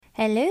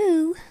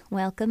Hello,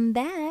 welcome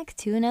back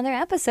to another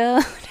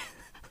episode.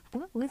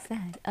 What was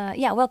that?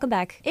 Yeah, welcome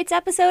back. It's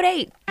episode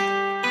 8.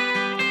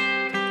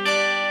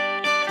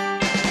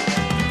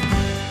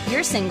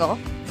 You're single.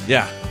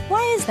 Yeah.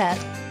 Why is that?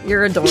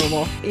 You're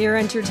adorable. You're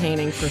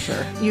entertaining for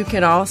sure. You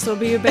can also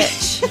be a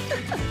bitch.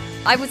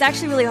 I was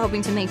actually really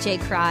hoping to make Jay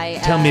cry.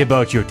 Tell me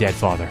about your dead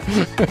father.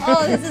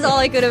 Oh, this is all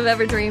I could have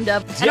ever dreamed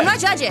of. And I'm not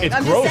judging. It's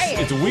I'm gross. just saying.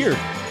 It's weird.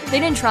 They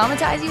didn't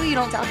traumatize you? You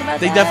don't talk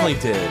about They that?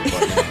 definitely did.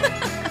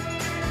 But...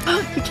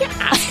 You can't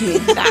ask me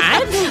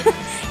that.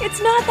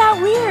 It's not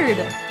that weird.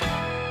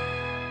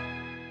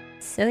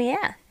 So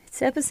yeah,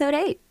 it's episode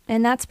 8,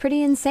 and that's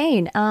pretty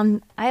insane.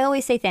 I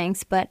always say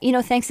thanks, but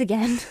thanks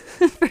again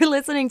for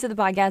listening to the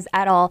podcast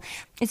at all.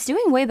 It's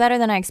doing way better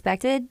than I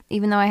expected,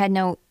 even though I had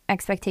no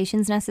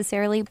expectations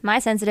necessarily. My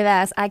sensitive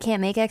ass, I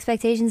can't make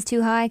expectations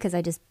too high because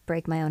I just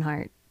break my own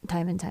heart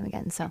time and time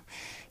again. So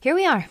here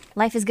we are.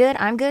 Life is good.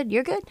 I'm good.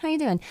 You're good. How you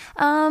doing?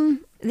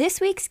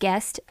 This week's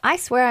guest, I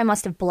swear I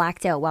must have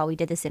blacked out while we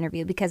did this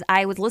interview because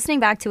I was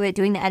listening back to it,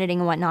 doing the editing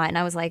and whatnot, and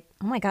I was like,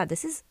 oh my God,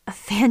 this is a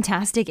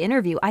fantastic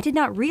interview. I did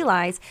not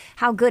realize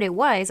how good it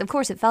was. Of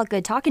course, it felt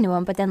good talking to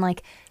him, but then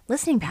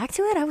listening back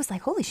to it, I was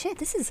like, holy shit,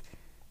 this is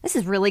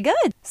really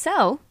good.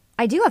 So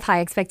I do have high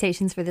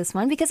expectations for this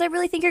one because I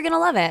really think you're going to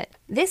love it.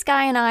 This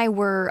guy and I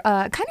were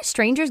kind of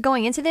strangers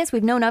going into this.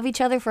 We've known of each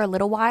other for a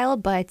little while,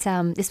 but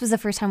this was the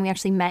first time we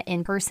actually met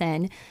in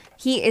person.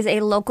 He is a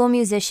local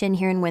musician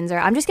here in Windsor.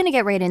 I'm just going to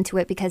get right into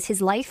it because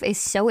his life is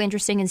so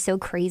interesting and so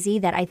crazy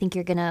that I think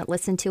you're going to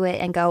listen to it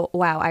and go,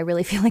 wow, I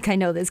really feel like I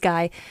know this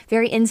guy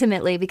very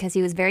intimately because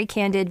he was very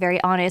candid,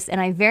 very honest,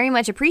 and I very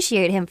much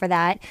appreciate him for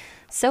that.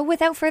 So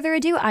without further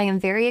ado, I am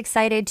very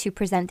excited to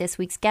present this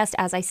week's guest.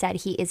 As I said,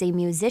 he is a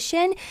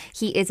musician.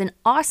 He is an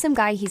awesome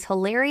guy. He's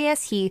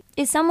hilarious. He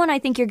is someone I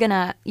think you're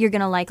gonna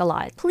like a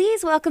lot.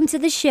 Please welcome to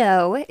the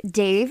show,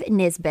 Dave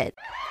Nisbet.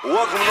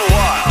 Welcome to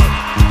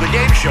Wild, the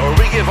game show where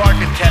we give our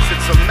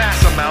contestants some mass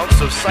amounts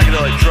of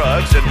psychedelic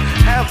drugs and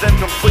have them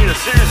complete a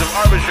series of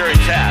arbitrary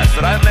tasks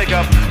that I make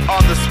up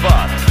on the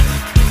spot.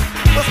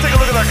 Let's take a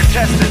look at our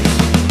contestants,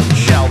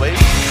 shall we?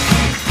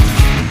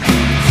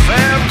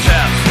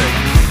 Fantastic.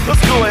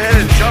 Let's go ahead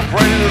and jump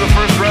right into the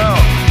first round,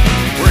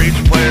 where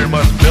each player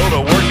must build a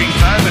working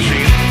time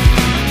machine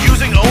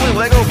using only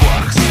Lego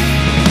blocks.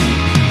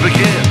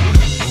 Begin.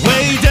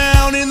 Way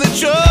down in the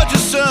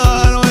Georgia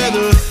sun,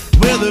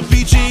 where the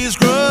peaches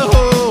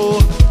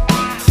grow.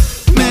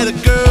 Met a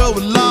girl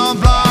with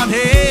long blonde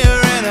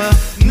hair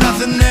and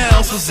nothing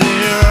else was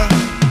there.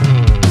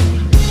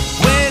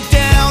 Went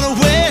down to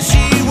where she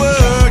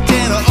worked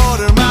and I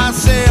ordered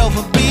myself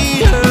a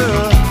beer.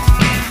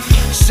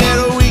 Said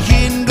we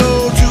can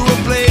go to a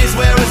place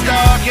where it's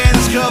dark and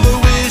it's covered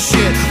with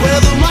shit, where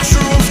the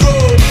mushrooms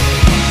grow.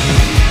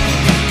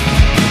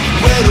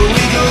 Where do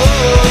we go?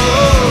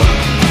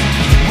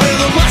 Where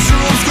the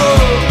mushrooms grow.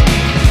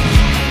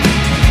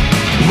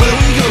 Where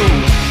we go?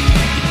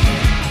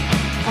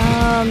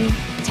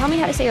 Tell me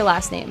how to say your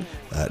last name.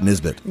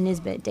 Nisbet.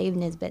 Nisbet, Dave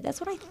Nisbet. That's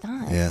what I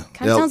thought. Yeah.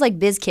 Kind of sounds like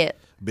Bizkit.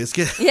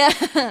 Biscuit?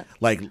 Yeah.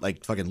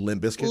 like fucking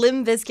Limp Biscuit?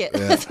 Limb Bizkit.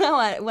 Yeah. That's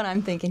what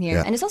I'm thinking here.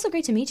 Yeah. And it's also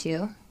great to meet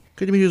you.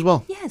 Good to meet you as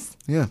well. Yes.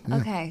 Yeah.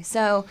 Okay,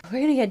 so we're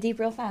going to get deep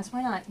real fast.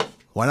 Why not?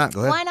 Why not? Go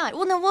ahead. Why not?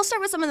 Well, no, we'll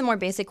start with some of the more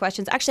basic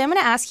questions. Actually, I'm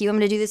going to ask you, I'm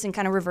going to do this in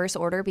kind of reverse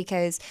order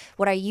because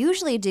what I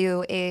usually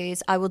do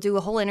is I will do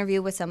a whole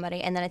interview with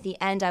somebody and then at the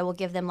end I will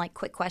give them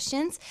quick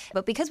questions.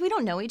 But because we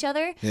don't know each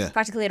other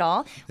practically at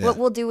all, what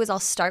we'll do is I'll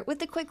start with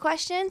the quick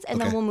questions and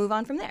then we'll move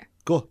on from there.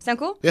 Cool. Sound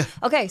cool? Yeah.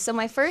 Okay, so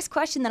my first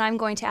question that I'm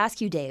going to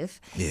ask you,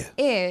 Dave,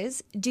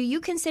 is do you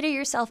consider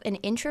yourself an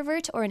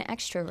introvert or an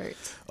extrovert?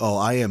 Oh,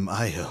 I am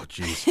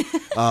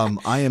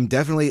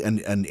definitely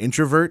an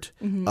introvert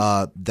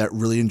that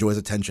really enjoys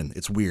attention.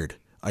 It's weird.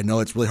 I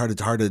know it's really hard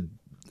to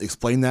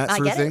explain that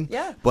sort of thing.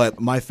 Yeah. But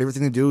my favorite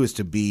thing to do is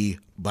to be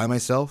by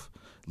myself,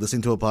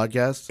 listening to a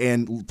podcast,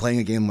 and playing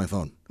a game on my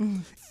phone.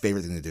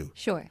 Favorite thing to do.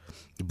 Sure.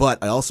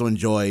 But I also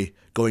enjoy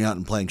going out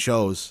and playing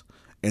shows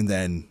and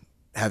then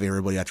having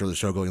everybody after the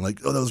show going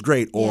oh, that was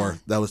great, or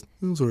that was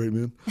all right,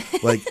 man.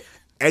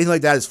 Anything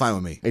like that is fine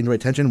with me. I enjoy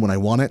attention when I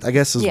want it, I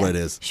guess is what it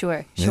is.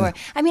 Sure. Yeah.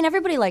 I mean,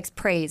 everybody likes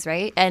praise,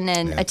 right? And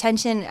then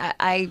attention,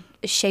 I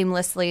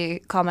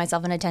shamelessly call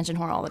myself an attention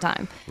whore all the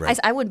time. Right.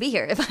 I wouldn't be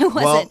here if I wasn't.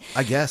 Well,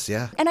 I guess,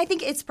 yeah. And I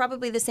think it's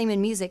probably the same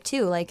in music,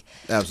 too.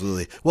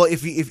 Absolutely. Well,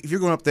 if you're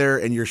going up there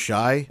and you're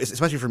shy,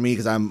 especially for me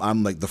because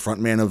I'm the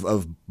front man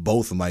of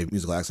both of my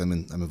musical acts I'm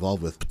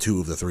involved with, 2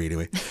 of the 3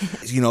 anyway.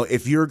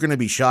 If you're going to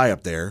be shy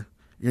up there,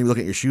 you're going to be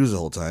looking at your shoes the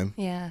whole time.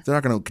 Yeah. They're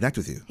not going to connect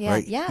with you,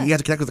 right? Yeah. You have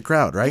to connect with the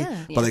crowd, right?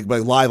 Yeah.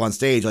 But live on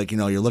stage,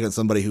 you're looking at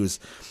somebody who's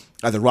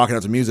either rocking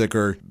out to music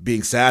or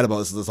being sad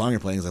about the song you're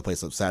playing, because I play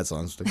some sad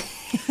songs.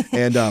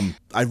 And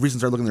I recently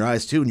started looking in their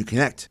eyes, too, and you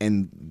connect,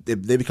 and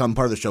they become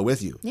part of the show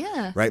with you.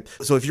 Yeah. Right?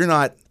 So if you're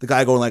not the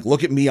guy going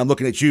look at me, I'm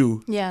looking at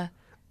you. Yeah.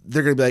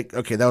 They're going to be like,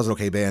 okay, that was an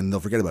okay band, and they'll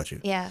forget about you.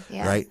 Yeah.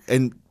 Right?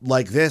 And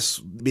like this,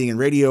 being in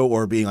radio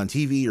or being on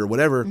TV or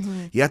whatever,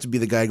 you have to be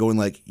the guy going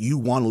you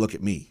want to look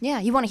at me. Yeah,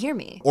 you want to hear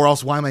me. Or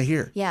else, why am I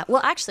here? Yeah.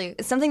 Well, actually,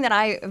 something that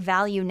I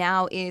value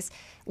now is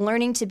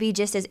learning to be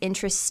just as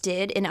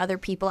interested in other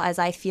people as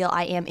I feel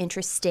I am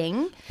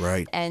interesting.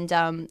 Right. And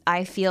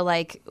I feel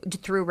like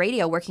through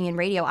radio, working in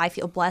radio, I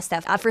feel blessed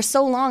that for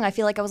so long, I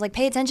feel like I was like,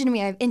 pay attention to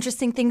me. I have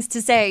interesting things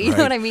to say. You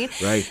know what I mean?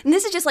 Right. And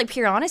this is just like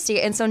pure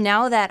honesty. And so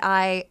now that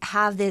I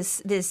have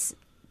this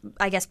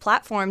I guess,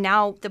 platform,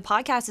 now the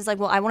podcast is like,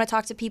 well, I want to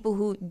talk to people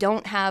who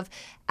don't have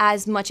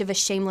as much of a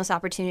shameless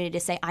opportunity to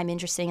say, I'm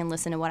interesting and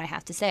listen to what I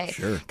have to say.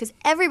 Sure. Because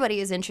everybody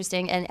is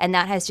interesting, and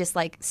that has just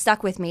like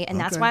stuck with me. And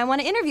that's why I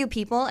want to interview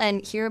people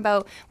and hear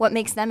about what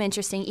makes them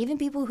interesting. Even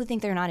people who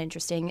think they're not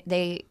interesting,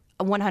 they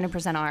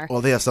 100% are.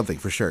 Well, they have something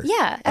for sure.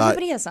 Yeah,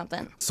 everybody has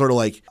something. Sort of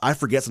like, I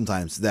forget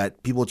sometimes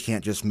that people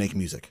can't just make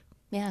music.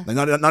 Yeah. Like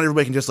not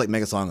everybody can just like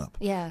make a song up.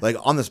 Yeah. Like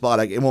on the spot,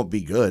 it won't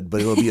be good,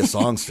 but it'll be a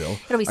song still.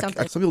 It'll be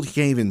something. Some people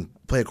can't even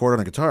play a chord on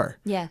a guitar.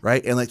 Yeah.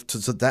 Right. And like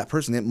to that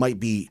person, it might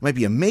be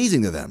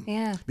amazing to them.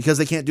 Yeah. Because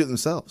they can't do it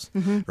themselves.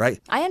 Right.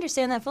 I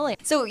understand that fully.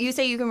 So you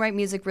say you can write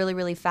music really,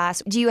 really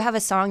fast. Do you have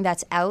a song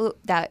that's out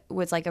that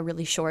was like a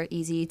really short,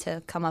 easy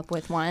to come up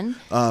with one?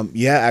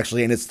 Yeah,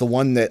 actually, and it's the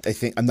one that I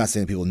think, I'm not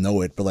saying people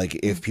know it, but like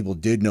if people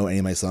did know any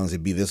of my songs,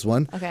 it'd be this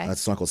one. Okay. That's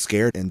a song called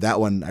Scared, and that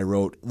one I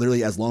wrote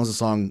literally as long as the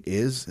song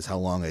is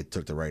how long it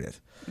took to write it.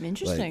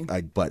 Interesting.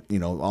 But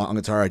on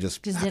guitar, I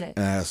just did it.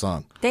 And I had a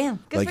song. Damn,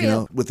 good like for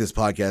you. with this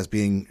podcast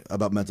being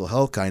about mental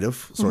health, kind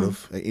of, sort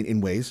of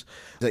in ways,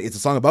 it's a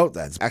song about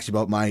that. It's actually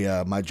about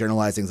my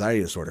generalized anxiety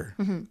disorder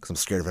because I'm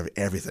scared of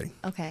everything.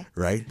 Okay.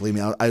 Right? Believe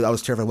me, I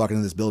was terrified walking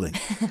into this building.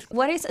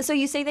 So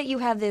you say that you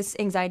have this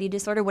anxiety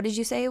disorder. What did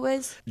you say it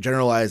was?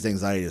 Generalized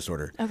anxiety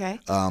disorder. Okay.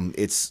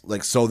 It's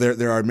like, so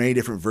there are many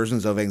different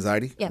versions of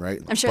anxiety. Yeah,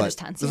 Right. I'm sure But there's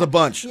tons. There's Yeah. a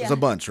bunch. Yeah. There's a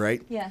bunch.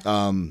 Right.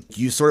 Yeah.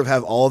 You sort of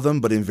have all of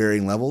them, but in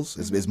varying levels.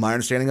 Is my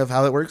understanding of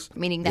how that works.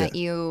 Meaning that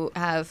you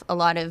have a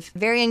lot of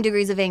varying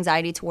degrees of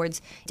anxiety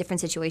towards different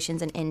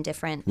situations and in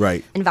different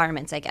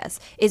environments, I guess.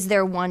 Is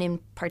there one in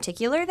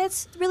particular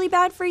that's really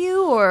bad for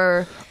you,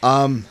 or?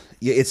 Yeah,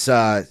 it's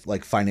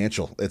like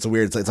financial. It's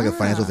like a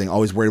financial thing.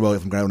 Always worried about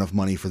if I'm gonna have enough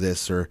money for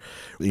this, or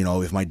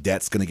if my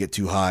debt's gonna get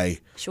too high.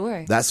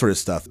 Sure. That sort of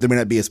stuff. There may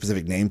not be a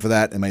specific name for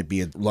that. It might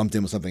be lumped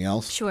in with something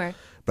else. Sure.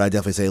 But I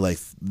definitely say like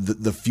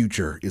the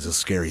future is a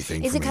scary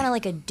thing. Is for it me. kind of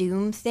like a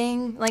doom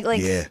thing? Like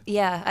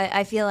Yeah.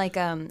 I feel like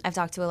I've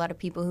talked to a lot of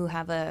people who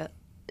have a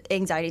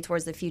anxiety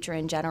towards the future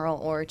in general,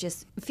 or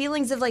just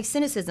feelings of like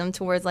cynicism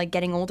towards like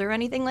getting older or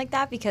anything like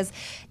that, because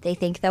they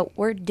think that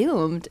we're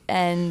doomed,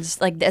 and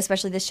like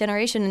especially this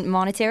generation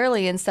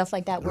monetarily and stuff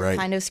like that, we're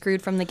kind of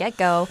screwed from the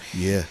get-go.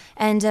 Yeah.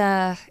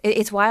 And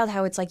it's wild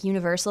how it's like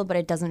universal, but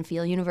it doesn't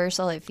feel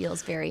universal. It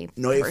feels very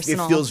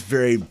personal. It feels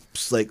very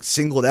like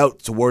singled out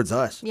towards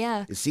us.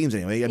 Yeah. It seems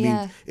anyway. I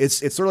mean, it's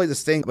sort of like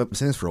this thing. I've been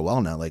saying this for a while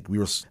now. Like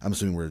I'm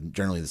assuming we're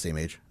generally the same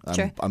age.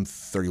 Sure. I'm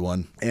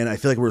 31, and I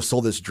feel like we're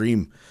sold this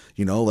dream.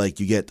 Like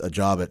you get a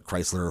job at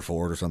Chrysler or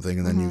Ford or something,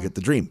 and then you get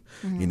the dream.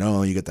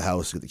 You get the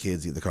house, you get the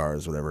kids, you get the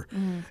cars, whatever.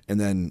 And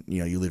then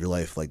you live your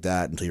life like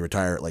that until you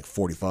retire at like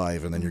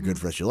 45, and then you're good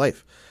for the rest of your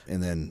life.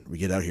 And then we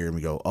get out here and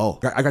we go, oh,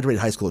 I graduated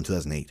high school in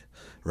 2008,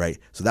 right?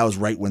 So that was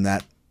right when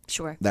that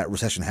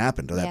recession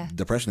happened, or that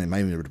depression. It might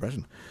even be a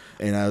depression.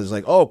 And I was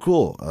like, oh,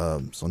 cool.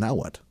 So now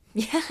what?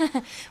 Yeah.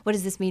 What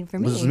does this mean for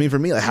me? What does this mean for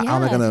me? Like, how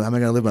am I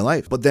gonna live my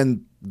life? But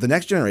then the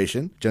next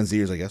generation, Gen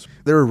Zers, I guess,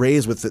 they were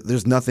raised with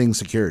there's nothing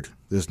secured.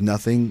 There's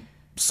nothing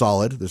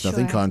solid. There's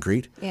nothing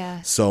concrete.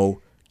 Yeah.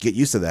 So get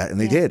used to that, and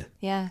they did.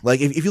 Yeah.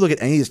 Like if you look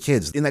at any of these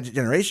kids in that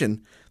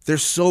generation, they're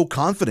so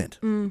confident.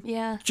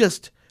 Yeah.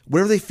 Just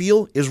whatever they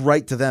feel is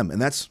right to them,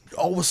 and that's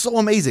so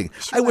amazing.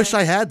 Sure. I wish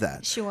I had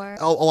that. Sure.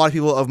 A lot of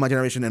people of my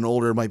generation and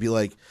older might be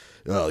like,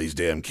 oh, these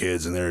damn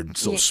kids, and they're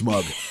so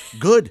smug.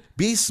 Good.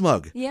 Be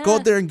smug. Yeah. Go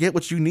out there and get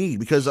what you need,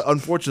 because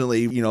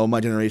unfortunately, my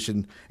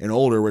generation and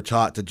older were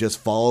taught to just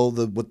follow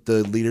what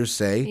the leaders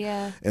say,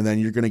 and then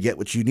you're going to get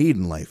what you need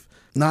in life.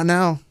 Not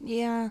now.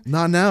 Yeah.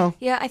 Not now.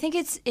 Yeah, I think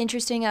it's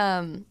interesting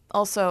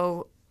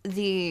also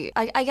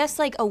I guess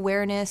like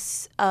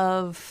awareness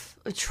of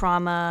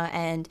trauma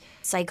and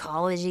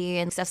psychology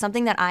and stuff.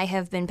 Something that I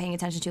have been paying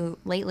attention to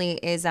lately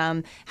is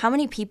how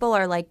many people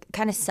are like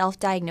kind of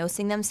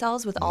self-diagnosing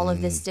themselves with all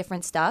of this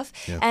different stuff.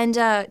 Yeah. And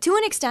to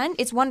an extent,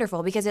 it's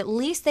wonderful, because at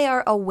least they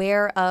are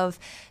aware of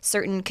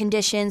certain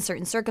conditions,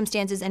 certain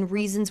circumstances, and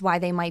reasons why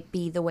they might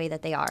be the way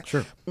that they are.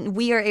 Sure.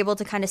 We are able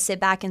to kind of sit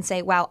back and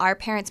say, wow, our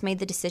parents made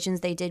the decisions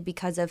they did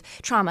because of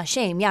trauma,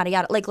 shame, yada,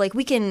 yada. Like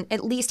we can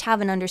at least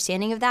have an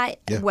understanding of that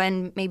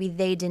when maybe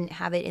they didn't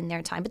have it in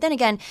their time. But then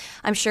again,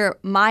 I'm sure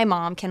my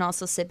mom can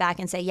also sit back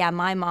and say, yeah,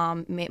 my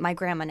mom, my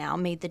grandma now,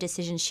 made the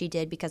decisions she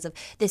did because of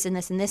this and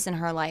this and this in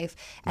her life.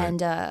 Right.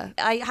 And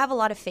I have a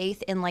lot of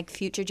faith in like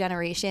future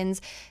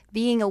generations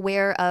being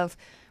aware of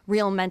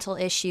real mental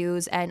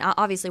issues. And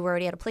obviously we're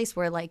already at a place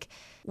where like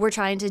we're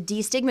trying to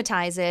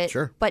destigmatize it.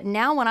 Sure. But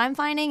now what I'm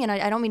finding, and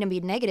I don't mean to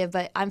be negative,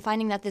 but I'm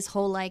finding that this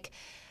whole like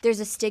there's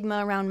a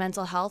stigma around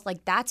mental health,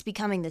 like that's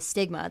becoming the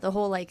stigma. The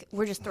whole like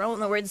we're just throwing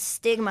the word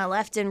stigma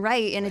left and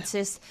right, and it's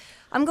just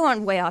I'm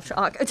going way off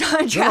track.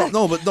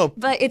 No.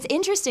 But it's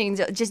interesting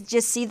to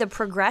just see the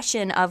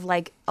progression of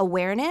like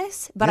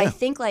awareness. But I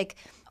think like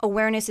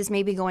awareness is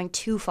maybe going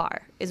too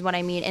far, is what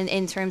I mean,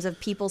 in terms of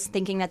people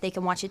thinking that they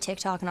can watch a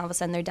TikTok and all of a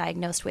sudden they're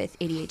diagnosed with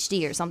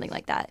ADHD or something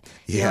like that.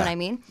 You know what I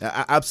mean?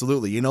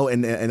 Absolutely. You know,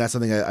 and that's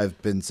something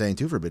I've been saying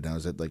too for a bit now,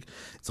 is that like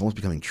it's almost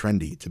becoming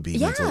trendy to be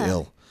mentally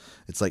ill.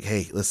 It's like,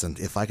 hey, listen,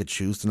 if I could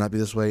choose to not be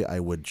this way, I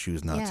would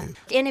choose not to.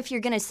 And if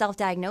you're going to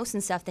self-diagnose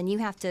and stuff, then you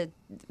have to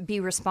be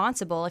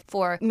responsible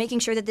for making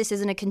sure that this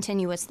isn't a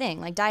continuous thing.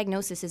 Like,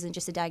 diagnosis isn't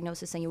just a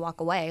diagnosis and you walk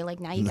away.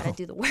 Like, now you got to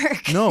do the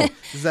work. No,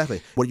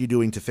 exactly. What are you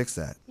doing to fix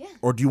that? Yeah.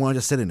 Or do you want to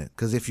just sit in it?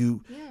 Because if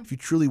you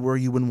truly were,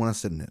 you wouldn't want to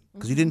sit in it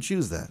because you didn't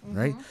choose that,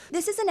 right?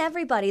 This isn't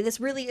everybody. This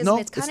really isn't. No,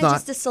 It's kind it's of not.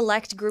 just a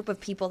select group of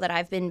people that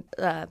I've been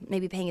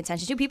maybe paying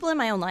attention to. People in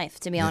my own life,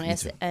 to be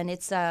honest. too. And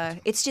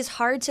it's just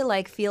hard to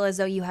like feel as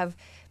though you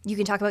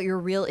can talk about your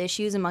real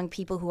issues among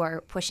people who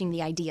are pushing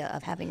the idea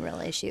of having real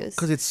issues.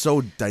 Because it's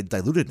so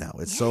diluted now.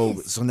 It's so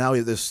now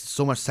there's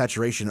so much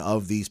saturation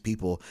of these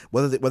people,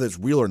 whether it's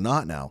real or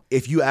not now.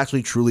 If you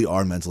actually truly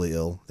are mentally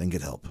ill, then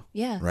get help.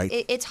 Yeah. Right?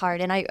 It's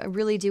hard. And I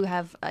really do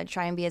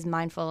try and be as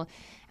mindful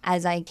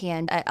as I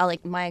can. I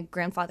like, my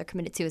grandfather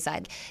committed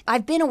suicide.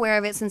 I've been aware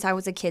of it since I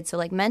was a kid. So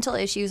like mental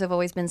issues have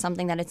always been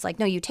something that it's like,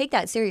 no, you take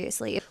that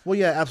seriously. Well,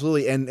 yeah,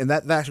 absolutely. And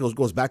that actually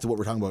goes back to what we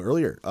were talking about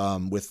earlier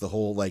with the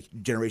whole like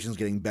generations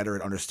getting better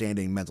at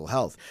understanding mental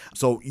health.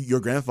 So your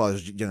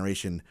grandfather's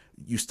generation,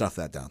 you stuff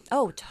that down.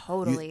 Oh,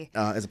 totally.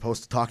 As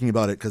opposed to talking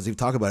about it, because if you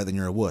talk about it, then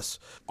you're a wuss.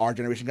 Our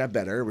generation got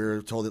better. We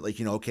were told that, like,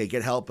 okay,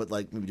 get help, but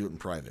like maybe do it in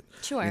private.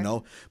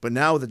 Sure. But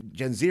now the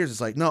Gen Zers,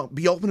 it's like, no,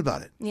 be open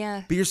about it.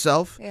 Yeah. Be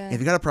yourself. Yeah. If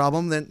you got a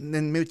problem,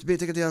 then maybe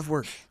take a day off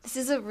work. This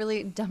is a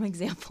really dumb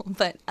example,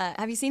 but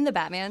have you seen The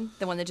Batman,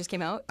 the one that just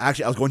came out?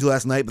 Actually, I was going to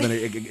last night, but then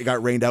it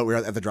got rained out. We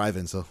were at the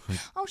drive-in, so.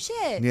 Oh,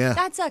 shit. Yeah.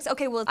 That sucks.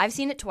 Okay, well, I've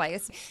seen it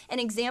twice. An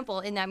example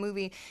in that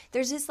movie,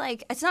 there's this,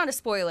 like, it's not a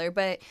spoiler,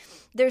 but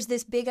there's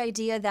this big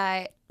idea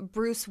that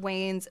Bruce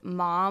Wayne's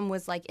mom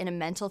was like in a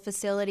mental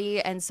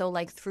facility, and so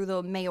like through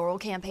the mayoral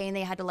campaign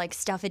they had to like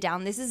stuff it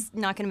down. This is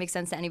not going to make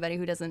sense to anybody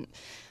who doesn't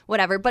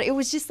whatever, but it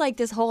was just like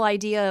this whole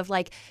idea of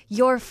like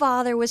your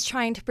father was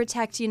trying to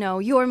protect,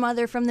 your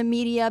mother from the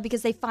media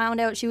because they found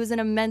out she was in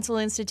a mental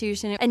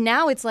institution. And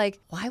now it's like,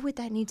 why would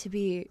that need to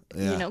be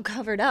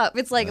covered up?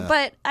 It's like,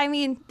 but I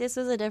mean, this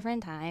was a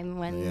different time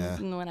when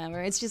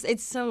whatever. It's just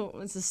it's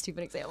a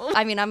stupid example.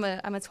 I mean, I'm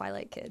a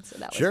Twilight kid, so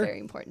that was very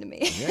important to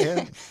me.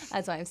 Yeah.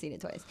 That's why I've seen it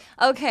twice.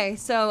 Okay,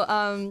 so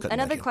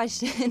another back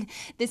question.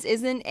 This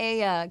isn't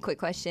a quick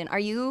question. Are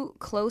you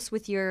close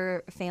with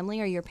your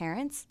family or your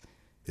parents?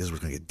 This is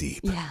what's going to get deep.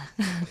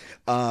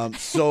 Yeah.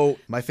 So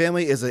my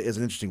family is an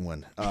interesting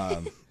one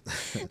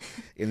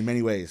in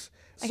many ways.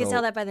 I can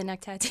tell that by the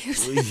neck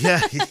tattoos.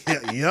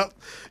 Yep.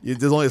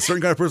 There's only a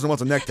certain kind of person who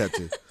wants a neck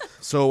tattoo.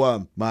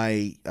 So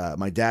my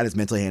dad is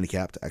mentally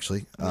handicapped,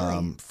 actually,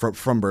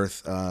 from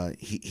birth.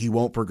 He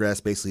won't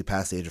progress basically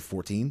past the age of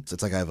 14. So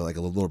it's like I have a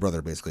little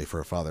brother basically for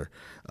a father.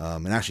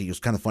 And actually, it was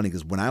kind of funny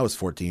because when I was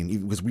 14,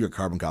 even because we were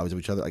carbon copies of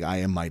each other, like I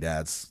am my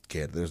dad's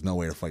kid. There's no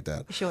way to fight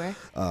that. Sure.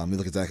 We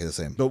look exactly the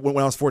same. But when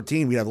I was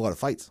 14, we'd have a lot of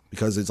fights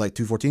because it's like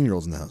two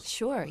 14-year-olds in the house.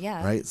 Sure.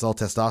 Yeah. Right. It's all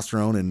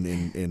testosterone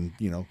and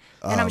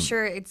And I'm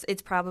sure it's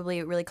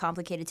probably really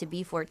complicated to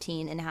be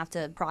 14 and have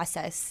to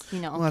process,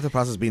 We'll have to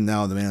process being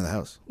now the man of the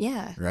house.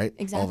 Yeah. Right?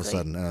 Exactly. All of a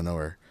sudden, out of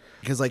nowhere.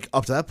 Because, like,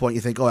 up to that point,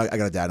 you think, oh, I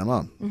got a dad and a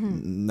mom.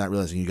 Mm-hmm. Not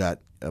realizing you got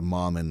a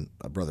mom and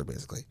a brother,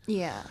 basically.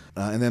 Yeah.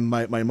 And then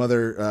my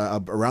mother,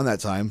 around that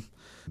time,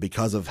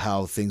 because of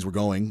how things were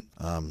going,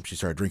 she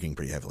started drinking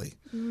pretty heavily.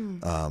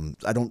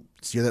 I don't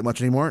see her that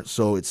much anymore,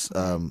 so it's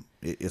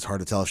hard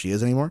to tell if she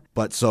is anymore.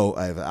 But so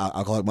I have an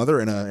alcoholic mother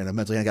and a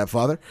mentally handicapped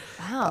father.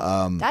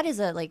 Wow, that is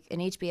an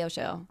HBO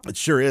show. It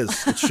sure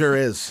is. It sure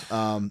is.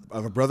 I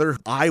have a brother.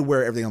 I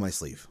wear everything on my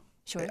sleeve.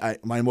 Sure.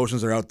 My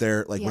emotions are out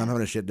there. Like when I'm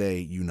having a shit day,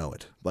 you know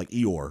it. Like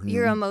Eeyore.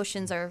 Your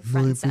emotions are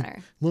front and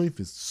center.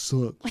 Life is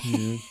sucks,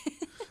 man.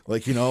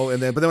 But then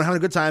when I'm having a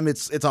good time,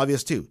 it's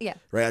obvious too. Yeah.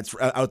 Right. It's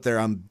out there.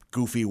 I'm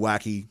goofy,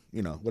 wacky,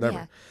 whatever.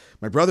 Yeah.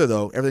 My brother,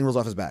 though, everything rolls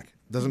off his back.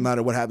 Doesn't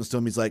matter what happens to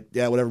him. He's like,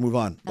 yeah, whatever, move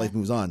on. Life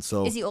moves on.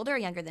 So is he older or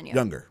younger than you?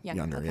 Younger.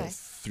 Okay. Yeah,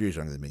 3 years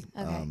younger than me.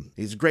 Okay.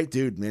 He's a great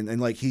dude, man. And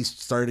like he's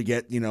started to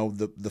get,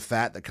 the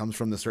fat that comes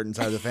from the certain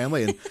side of the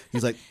family. And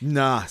he's like,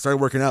 nah, started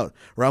working out.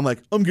 Where I'm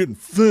like, I'm getting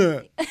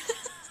fat.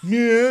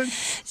 Yeah.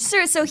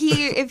 Sure. So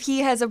if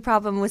he has a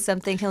problem with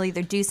something, he'll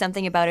either do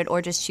something about it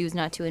or just choose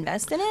not to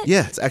invest in it.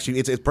 Yeah,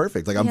 it's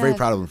perfect. Like I'm very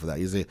proud of him for that.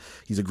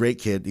 He's a great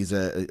kid. He's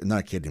not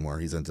a kid anymore.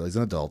 He's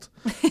an adult.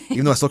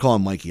 Even though I still call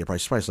him Mikey, I probably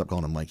should stop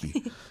calling him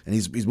Mikey. And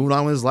he's moving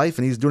on with his life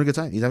and he's doing a good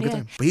time. He's having a good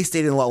time. But he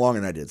stayed in a lot longer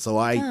than I did. So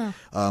I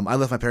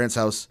left my parents'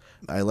 house.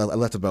 I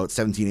left about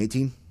 17,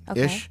 18.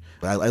 Okay. Ish,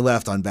 but I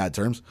left on bad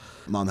terms.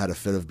 Mom had a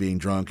fit of being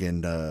drunk,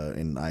 and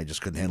I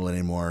just couldn't handle it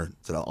anymore.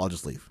 Said I'll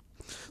just leave.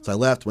 So I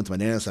left, went to my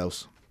Nana's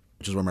house,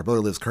 which is where my brother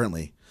lives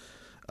currently,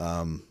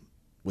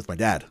 with my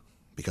dad,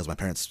 because my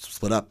parents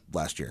split up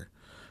last year.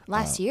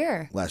 Last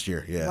year? Last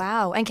year, yeah.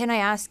 Wow. And can I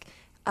ask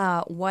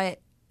what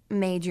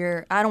made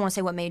your, I don't want to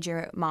say what made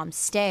your mom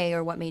stay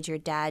or what made your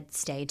dad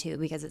stay too,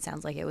 because it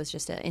sounds like it was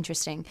just an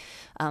interesting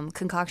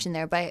concoction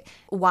there. But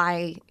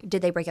why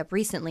did they break up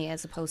recently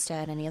as opposed to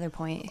at any other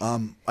point?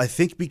 I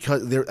think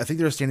because they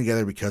were staying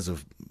together because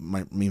of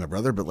me and my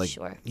brother, but like,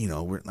 Sure. you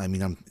know,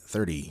 I'm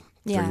 30,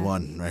 Yeah.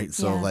 31, right?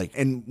 So Yeah. like,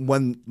 and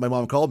when my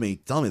mom called me,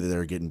 telling me that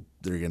they're getting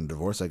a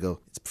divorce, I go,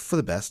 it's for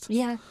the best.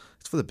 Yeah.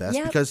 It's for the best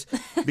Yep.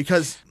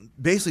 because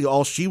basically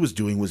all she was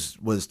doing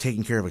was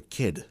taking care of a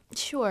kid,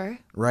 Sure.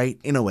 right?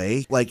 In a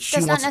way, like she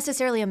That's not wants.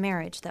 necessarily a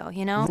marriage, though,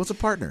 you know? What's a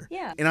partner?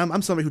 Yeah. And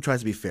I'm somebody who tries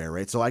to be fair,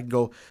 right? So I can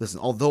go, listen,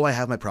 although I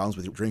have my problems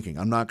with drinking,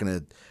 I'm not going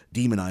to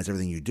demonize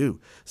everything you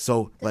do.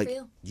 So, like, for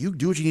you. you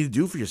do what you need to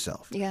do for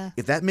yourself. Yeah.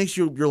 If that makes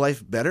your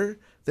life better,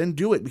 then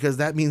do it, because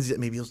that means that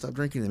maybe you'll stop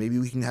drinking and maybe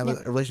we can have a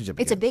relationship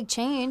It's a again. big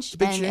change,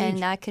 big and change.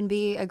 that can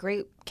be a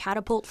great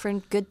catapult for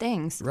good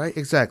things. Right,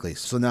 exactly.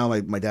 So now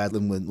my dad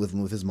living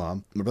with his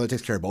mom. My brother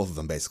takes care of both of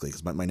them basically,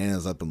 because my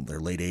nana's up in their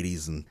late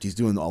 80s and she's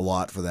doing a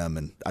lot for them.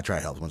 And I try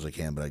to help as much as I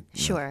can, but I'm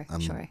Sure.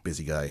 a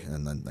busy guy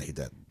and then I hate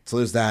that. So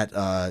there's that.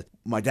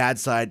 My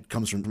dad's side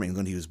comes from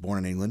England. He was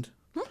born in England.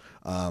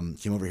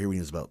 Came over here when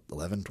he was about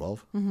 11,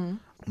 12. Mm-hmm.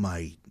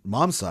 My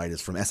mom's side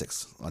is from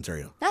Essex,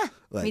 Ontario.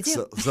 Me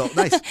too. So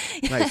nice,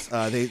 nice.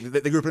 They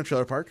grew up in a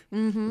trailer park.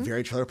 Mm-hmm.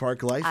 Very trailer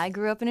park life. I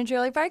grew up in a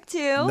trailer park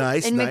too.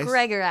 Nice, in nice.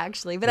 McGregor,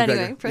 actually. But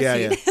anyway,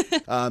 proceed.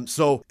 Yeah.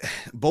 So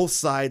both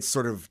sides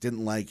sort of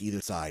didn't like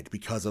either side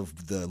because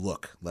of the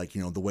look, like,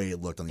 you know, the way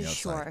it looked on the outside.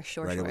 Sure, right?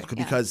 sure, It was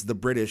yeah. because the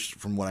British,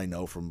 from what I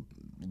know from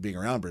being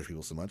around British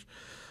people so much,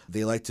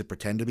 they like to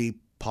pretend to be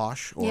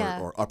posh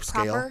or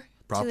upscale.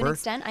 Proper to an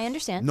extent. I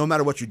understand. No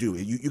matter what you do,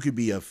 you could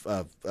be a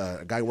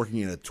guy working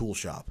in a tool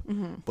shop,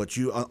 Mm-hmm. but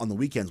you on the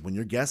weekends when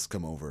your guests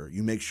come over,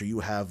 you make sure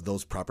you have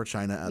those proper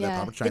china, that Yeah.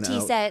 proper china, The tea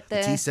out, set,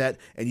 the tea set,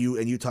 and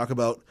you talk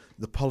about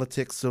the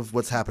politics of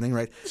what's happening,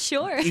 right?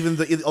 Sure. Even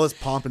all this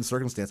pomp and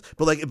circumstance,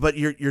 but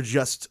you're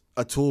just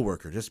a tool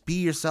worker. Just be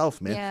yourself,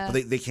 man. Yeah.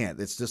 But they can't.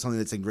 It's just something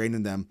that's ingrained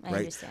in them, I right?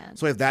 understand.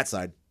 So we have that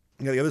side.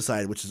 You got the other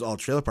side, which is all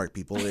trailer park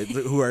people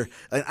who are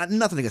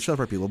nothing against trailer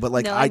park people, but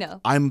like No, I know.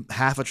 I'm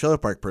half a trailer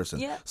park person,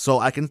 Yeah. so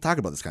I can talk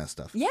about this kind of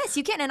stuff. Yes,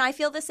 you can, and I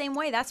feel the same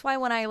way. That's why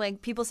when I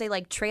people say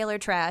trailer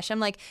trash,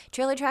 I'm like,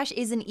 trailer trash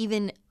isn't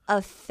even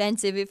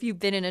offensive if you've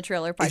been in a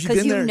trailer park, If you've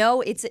because been you there,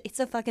 know it's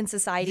a fucking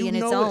society you in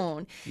its know it.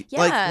 own.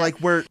 Yeah, Like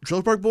where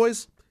trailer park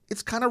boys,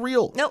 it's kind of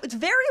real, no, it's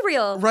very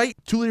real. right?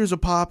 2 liters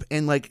of pop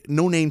and like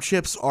no name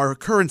chips are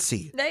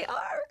currency, They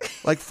are.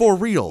 like for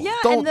real. Yeah,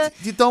 don't and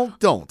you don't.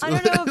 I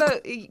don't know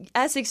about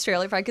Essex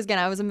Trailer Park, because again,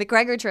 I was a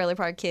McGregor Trailer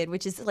Park kid,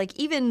 which is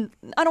even,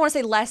 I don't want to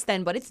say less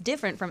than, but it's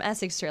different from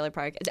Essex Trailer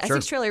Park.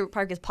 Essex Trailer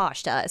Park is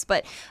posh to us,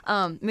 but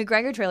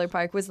McGregor Trailer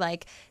Park was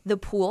like the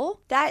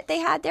pool that they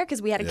had there,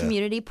 because we had a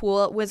community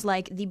pool. It was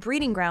like the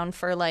breeding ground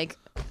for like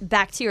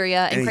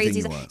bacteria and Anything crazy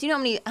you stuff. want. Do you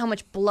know how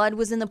much blood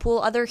was in the pool?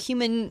 Other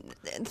human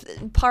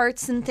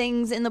parts and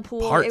things in the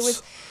pool. Parts. It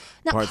was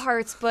not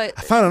parts, but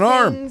I found an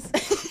arm.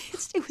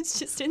 It was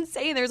just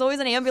insane. There's always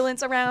an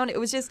ambulance around. It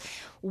was just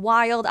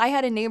wild. I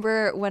had a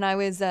neighbor when I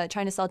was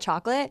trying to sell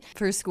chocolate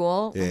for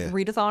school,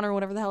 readathon or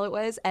whatever the hell it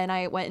was, and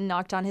I went and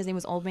knocked on. His name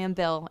was Old Man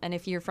Bill, and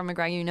if you're from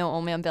McGregor, you know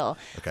Old Man Bill.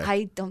 Okay.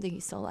 I don't think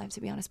he's still alive,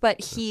 to be honest,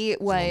 but he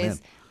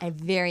was a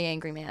very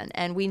angry man,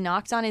 and we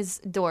knocked on his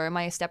door,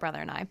 my stepbrother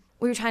and I.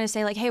 We were trying to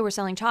say, like, hey, we're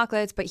selling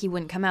chocolates, but he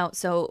wouldn't come out.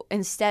 So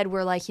instead,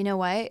 we're like, you know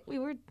what? We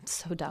were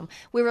so dumb.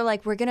 We were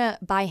like, we're going to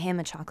buy him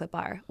a chocolate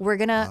bar. We're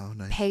going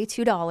to pay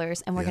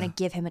 $2 and we're going to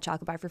give him a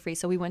chocolate bar for free.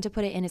 So we went to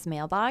put it in his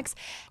mailbox,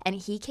 and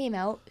he came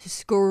out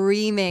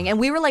screaming. And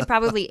we were like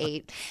probably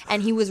 8,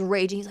 and he was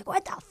raging. He's like,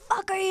 what the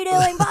fuck are you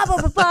doing? Blah,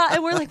 blah, blah, blah.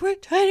 And we're like, we're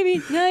trying to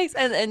be nice.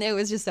 And it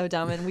was just so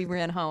dumb. And we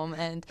ran home.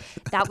 And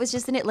that was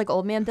just in it. Like,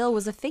 Old Man Bill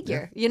was a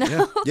figure, you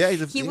know? Yeah,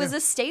 he was a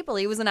staple.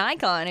 He was an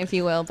icon, if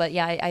you will. But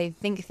yeah, I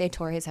think they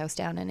tore his house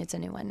down, and it's a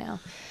new one now.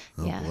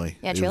 Oh, yeah, boy.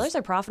 yeah. Trailers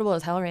are profitable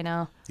as hell right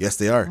now. Yes,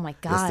 they are. Oh, my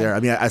Yes, God. they are. I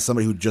mean, as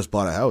somebody who just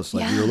bought a house,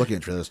 like we Yeah. were looking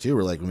at trailers too.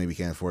 We're like, well, maybe we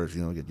can't afford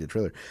it, get a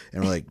trailer.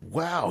 And we're like,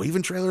 wow,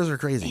 even trailers are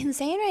crazy.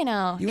 Insane right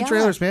now. Even yeah.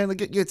 trailers, man.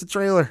 Like, it's a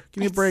trailer.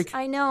 Give me a break.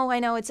 I know.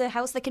 It's a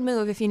house that can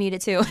move if you need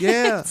it to.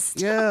 Yeah,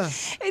 yeah.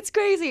 It's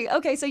crazy.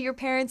 Okay, so your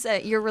parents,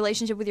 your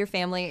relationship with your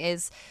family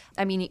is,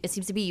 I mean, it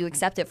seems to be you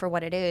accept it for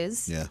what it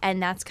is. Yeah.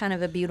 And that's kind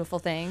of a beautiful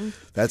thing.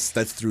 That's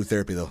through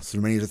therapy, though.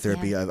 Through many years of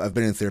therapy. Yeah. I've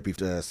been in therapy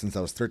since I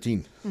was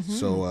 13.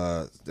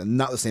 So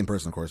not the same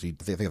person, of course. I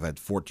think I've had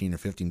 14 or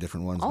 15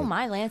 different ones. Oh, but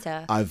my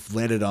Lanta. I've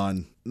landed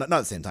on, not at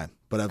the same time,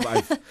 but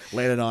I've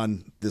landed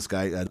on this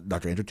guy,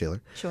 Dr. Andrew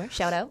Taylor. Sure.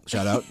 Shout out.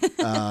 Shout out.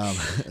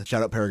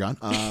 Shout out Paragon.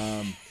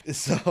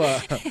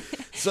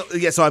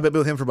 So I've been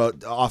with him for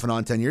about off and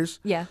on 10 years.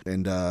 Yeah.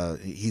 And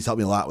he's helped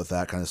me a lot with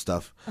that kind of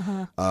stuff,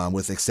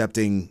 with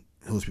accepting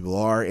who those people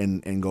are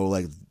and go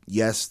like,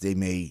 yes, they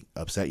may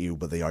upset you,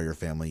 but they are your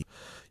family.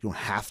 You don't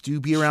have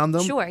to be around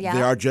them. Sure, yeah.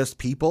 They are just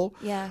people.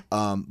 Yeah.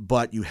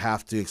 But you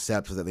have to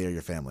accept that they are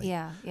your family.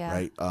 Yeah, yeah.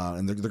 Right?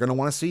 And they're going to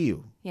want to see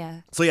you.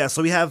 Yeah.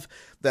 So we have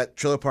that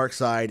trailer park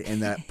side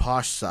and that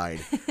posh side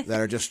that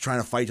are just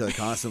trying to fight each other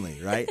constantly,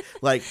 right?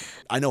 Like,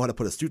 I know how to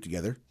put a suit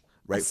together,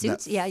 right?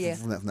 suit? Yeah.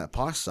 From that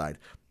posh side.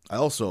 I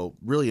also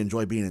really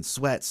enjoy being in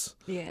sweats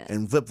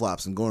and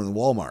flip-flops and going to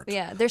Walmart.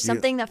 Yeah, there's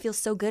something that feels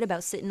so good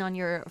about sitting on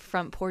your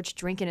front porch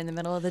drinking in the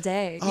middle of the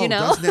day, Oh, you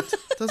know?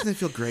 doesn't it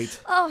feel great?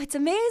 Oh, it's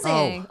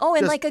amazing. And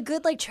just- like a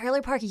good like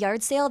trailer park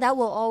yard sale, that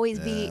will always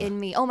be in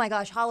me. Oh my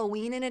gosh,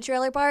 Halloween in a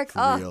trailer park.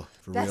 For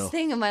best real.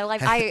 thing in my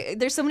life.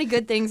 There's so many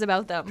good things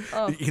about them.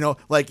 Oh.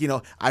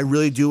 I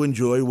really do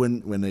enjoy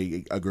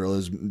when a girl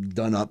is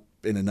done up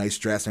in a nice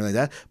dress and everything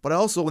like that. But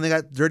also when they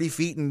got dirty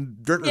feet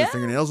and dirt on their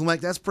fingernails, I'm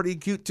like, that's pretty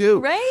cute too.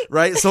 Right?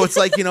 Right? So it's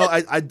like,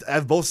 I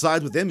have both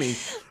sides within me,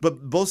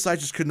 but both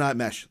sides just could not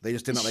mesh. They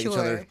just did not like each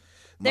other.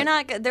 They're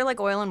not good. They're like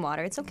oil and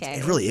water. It's okay.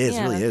 It really is.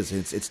 Yeah. It really is.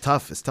 It's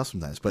tough. It's tough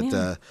sometimes. But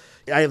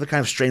I have a kind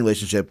of strained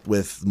relationship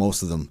with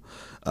most of them.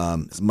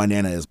 My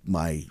Nana is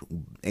my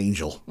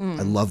angel.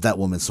 I love that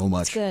woman so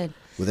much. That's good.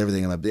 With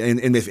everything.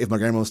 And if my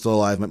grandma was still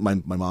alive, my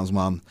mom's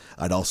mom,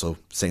 I'd also,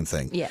 same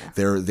thing. Yeah.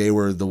 They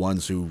were the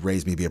ones who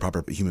raised me to be a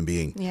proper human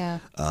being. Yeah.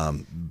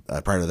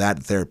 Prior to that,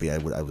 in therapy, I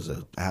was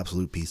an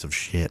absolute piece of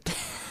shit.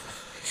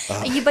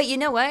 But you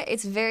know what?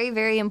 It's very,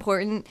 very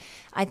important,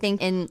 I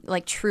think, in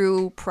like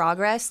true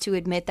progress to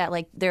admit that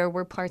like there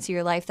were parts of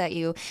your life that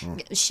you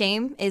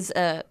shame is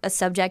a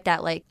subject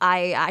that like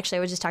I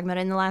was just talking about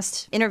it in the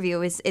last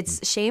interview.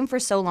 It's shame for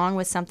so long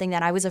was something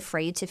that I was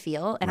afraid to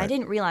feel, and I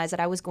didn't realize that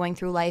I was going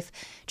through life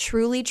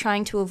truly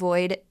trying to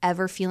avoid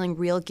ever feeling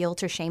real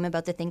guilt or shame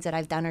about the things that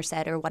I've done or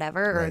said or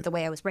whatever, or the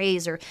way I was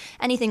raised or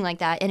anything like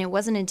that. And it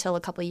wasn't until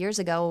a couple of years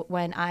ago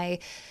when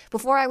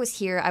before I was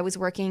here, I was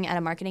working at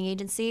a marketing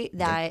agency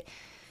that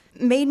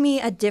made me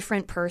a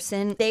different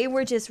person. They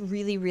were just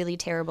really, really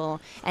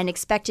terrible and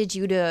expected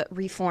you to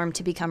reform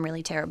to become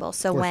really terrible.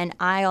 So when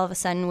I all of a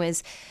sudden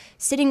was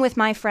sitting with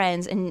my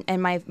friends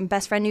and my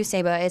best friend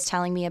Nisbet is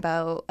telling me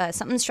about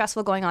something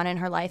stressful going on in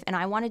her life, and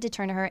I wanted to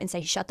turn to her and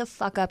say, shut the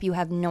fuck up, you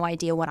have no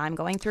idea what I'm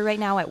going through right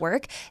now at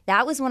work.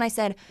 That was when I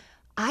said,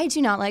 I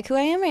do not like who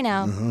I am right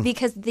now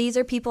because these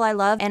are people I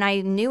love, and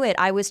I knew it.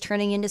 I was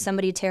turning into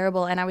somebody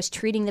terrible, and I was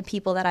treating the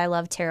people that I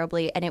love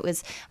terribly, and it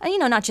was,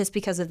 not just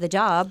because of the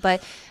job,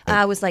 but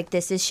I was like,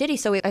 this is shitty.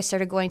 So I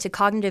started going to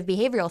cognitive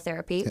behavioral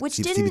therapy, which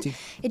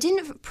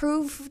didn't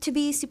prove to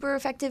be super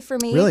effective for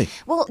me. Really?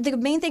 Well, the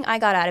main thing I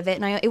got out of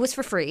it, and it was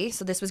for free,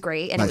 so this was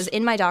great, and it was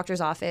in my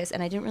doctor's office,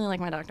 and I didn't really like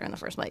my doctor in the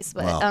first place,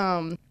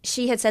 but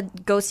she had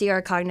said, go see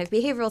our cognitive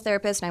behavioral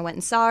therapist, and I went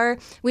and saw her.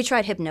 We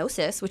tried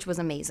hypnosis, which was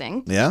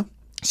amazing. Yeah?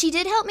 She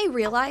did help me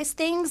realize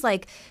things,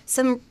 like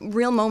some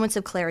real moments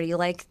of clarity,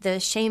 like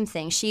the shame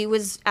thing. She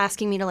was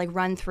asking me to like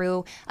run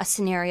through a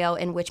scenario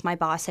in which my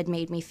boss had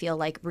made me feel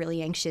like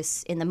really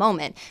anxious in the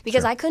moment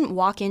because I couldn't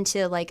walk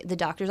into like the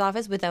doctor's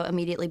office without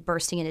immediately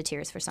bursting into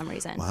tears for some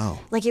reason. Wow.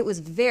 Like it was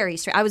very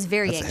strange. I was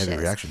very anxious. That's a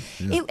heavy reaction.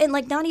 Yeah. And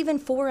like not even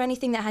for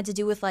anything that had to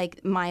do with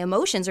like my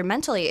emotions or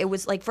mentally. It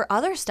was like for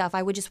other stuff,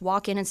 I would just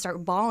walk in and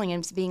start bawling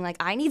and being like,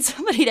 I need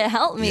somebody to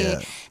help me.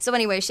 Yeah. So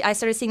anyway, I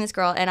started seeing this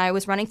girl and I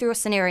was running through a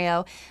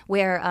scenario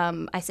where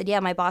I said,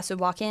 my boss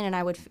would walk in and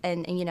I would,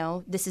 and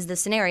this is the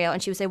scenario.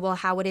 And she would say, well,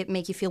 how would it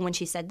make you feel when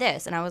she said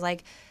this? And I was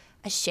like,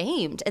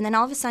 ashamed. And then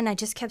all of a sudden I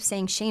just kept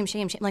saying shame,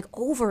 shame, shame, like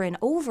over and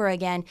over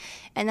again.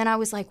 And then I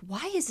was like,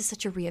 why is this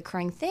such a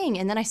reoccurring thing?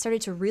 And then I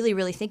started to really,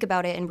 really think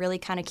about it and really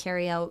kind of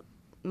carry out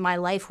my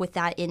life with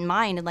that in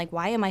mind. And like,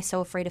 why am I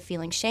so afraid of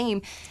feeling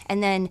shame?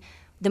 And then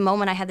the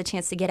moment I had the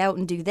chance to get out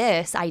and do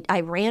this,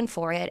 I ran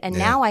for it. And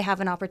now I have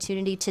an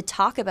opportunity to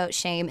talk about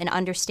shame and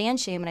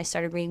understand shame. And I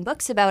started reading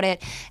books about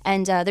it.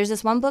 And there's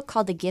this one book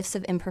called The Gifts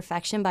of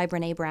Imperfection by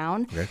Brene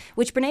Brown,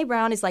 which Brene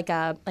Brown is like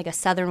a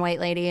Southern white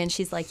lady. And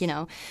she's like,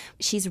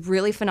 she's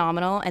really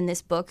phenomenal. And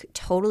this book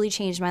totally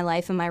changed my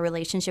life and my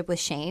relationship with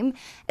shame.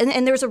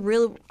 And there was a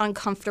real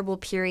uncomfortable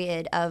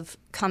period of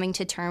coming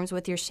to terms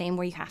with your shame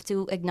where you have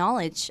to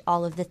acknowledge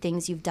all of the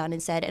things you've done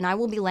and said. And I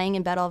will be laying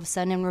in bed all of a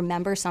sudden and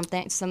remember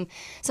something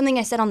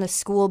I said on the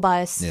school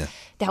bus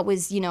that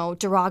was,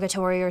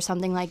 derogatory or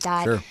something like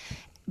that. Sure.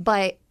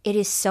 But it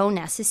is so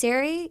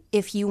necessary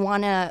if you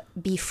want to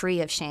be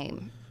free of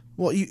shame.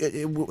 Well,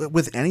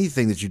 with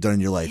anything that you've done in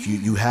your life,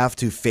 you have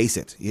to face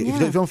it.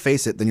 If you don't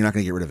face it, then you're not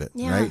going to get rid of it,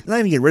 right? Not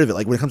even get rid of it.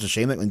 Like when it comes to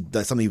shame,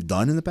 that's something you've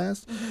done in the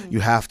past,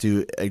 you have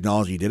to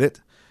acknowledge you did it.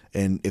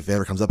 And if it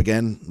ever comes up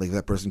again, like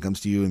that person comes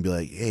to you and be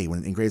like, hey,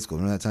 when in grade school,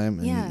 remember that time?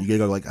 And you gotta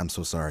go like, I'm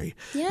so sorry.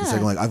 Instead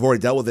of like, I've already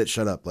dealt with it,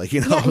 shut up. Like,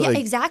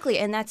 exactly.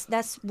 And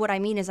that's what I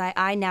mean is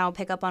I now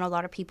pick up on a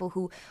lot of people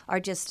who are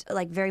just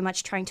like very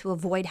much trying to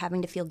avoid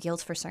having to feel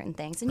guilt for certain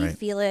things. And you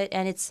feel it,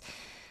 and it's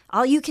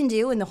all you can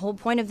do. And the whole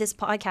point of this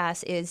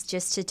podcast is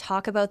just to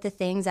talk about the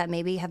things that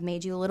maybe have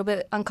made you a little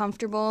bit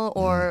uncomfortable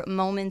or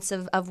moments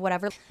of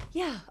whatever.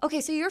 Yeah.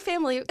 Okay. So your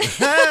family.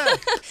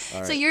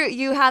 So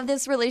you have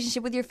this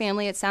relationship with your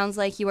family. It sounds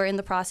like you are in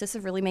the process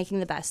of really making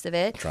the best of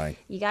it. Trying.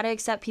 You got to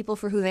accept people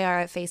for who they are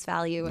at face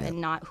value and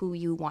not who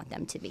you want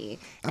them to be.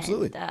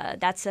 Absolutely. And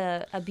that's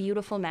a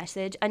beautiful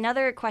message.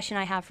 Another question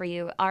I have for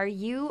you. Are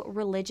you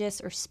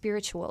religious or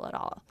spiritual at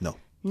all? No.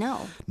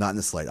 No. Not in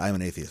the slight. I am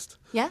an atheist.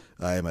 Yeah?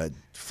 I am a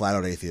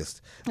flat-out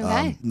atheist.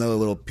 Okay. Another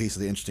little piece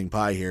of the interesting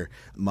pie here.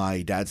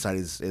 My dad's side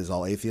is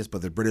all atheist,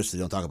 but they're British, so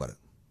they don't talk about it.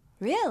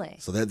 Really?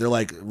 So they're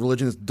like,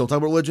 religion is, don't talk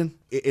about religion.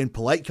 In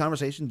polite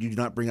conversation, you do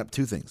not bring up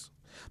two things,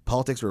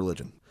 politics or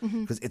religion.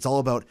 Because it's all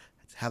about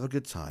have a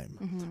good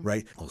time,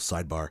 right? Oh,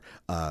 sidebar,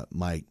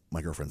 my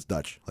girlfriend's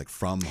Dutch, like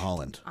from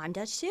Holland. I'm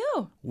Dutch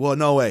too. Well,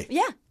 no way.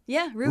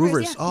 Yeah,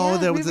 Roovers. Yeah,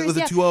 Oh, yeah, with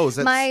the two O's.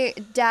 My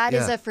dad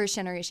is yeah. a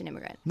first-generation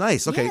immigrant.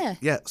 Nice. Okay. Yeah.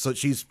 Yeah. So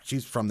she's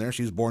from there.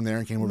 She was born there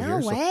and came over here.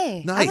 No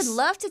way. So, I nice. would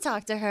love to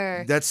talk to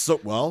her. That's so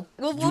well.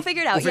 We'll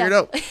figure it out. We'll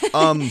figure it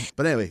out.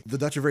 But anyway, the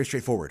Dutch are very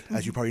straightforward,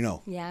 as you probably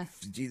know. Yeah.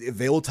 If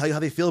they will tell you how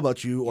they feel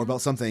about you or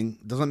about something.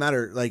 Doesn't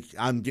matter. Like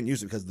I'm getting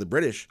used to it because the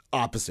British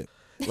opposite.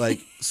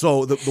 Like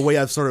so, the way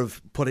I've sort of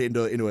put it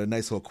into a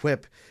nice little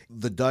quip.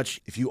 The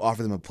Dutch, if you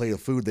offer them a plate of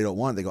food they don't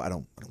want, they go, I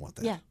don't want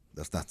that. Yeah.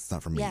 That's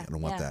not for me. Yeah, I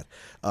don't want yeah.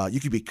 that. You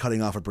could be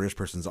cutting off a British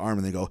person's arm,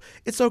 and they go,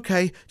 "It's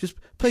okay. Just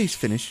please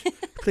finish.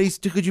 Please,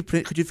 could you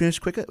finish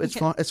quicker? It's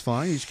fine. It's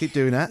fine. You just keep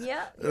doing that.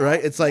 Yeah,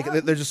 right. It's like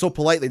they're just so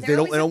polite. They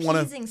don't want to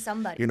appeasing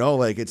somebody. You know,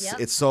 like it's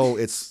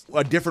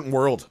a different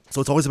world.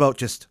 So it's always about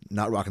just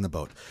not rocking the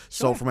boat.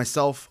 So for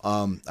myself,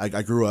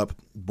 I grew up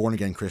born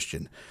again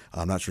Christian.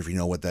 I'm not sure if you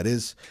know what that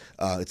is.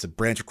 It's a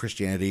branch of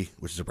Christianity,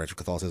 which is a branch of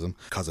Catholicism,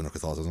 cousin of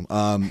Catholicism.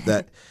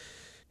 That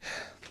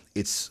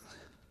it's.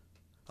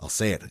 I'll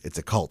say it. It's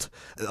a cult.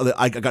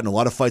 I got in a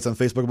lot of fights on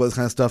Facebook about this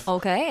kind of stuff.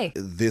 Okay.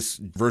 This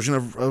version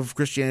of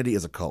Christianity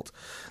is a cult.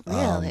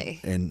 Really?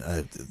 And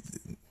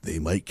they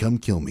might come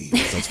kill me.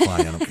 That's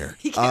fine. I don't care.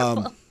 Be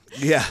careful.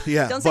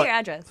 Yeah. Don't say your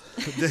address.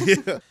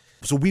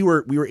 So we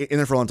were in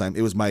there for a long time.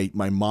 It was my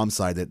mom's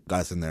side that got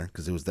us in there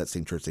because it was that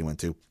same church they went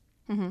to.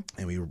 And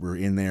we were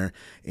in there,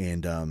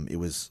 and it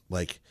was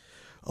like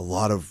a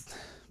lot of.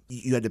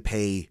 You had to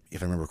pay,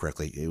 if I remember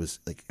correctly, it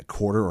was like a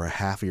quarter or a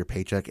half of your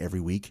paycheck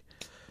every week.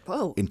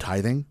 Whoa. In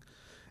tithing.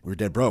 We were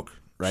dead broke,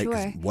 right?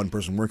 'Cause Sure. one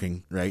person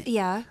working, right?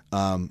 Yeah.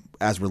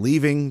 As we're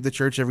leaving the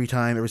church every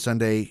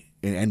Sunday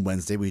and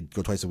Wednesday, we'd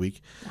go twice a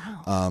week.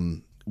 Wow.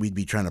 We'd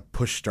be trying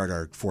to start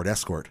our Ford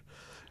Escort,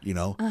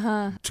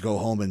 to go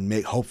home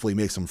and hopefully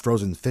make some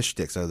frozen fish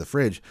sticks out of the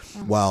fridge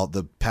while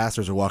the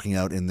pastors are walking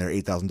out in their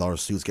 $8,000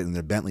 suits getting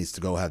their Bentleys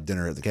to go have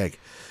dinner at the keg,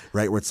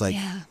 right? Where it's like,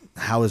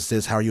 how is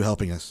this? How are you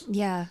helping us?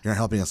 Yeah. You're not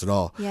helping us at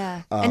all.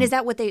 Yeah. And is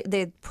that what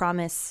they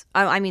promise?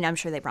 I mean, I'm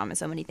sure they promise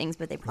so many things,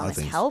 but they promise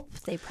things. help.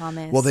 They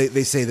promise. Well,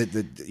 they say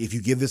that if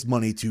you give this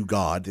money to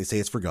God, they say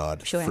it's for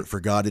God, Sure. for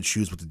God to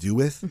choose what to do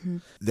with,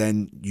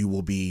 then you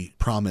will be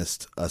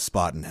promised a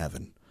spot in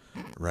heaven,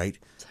 right?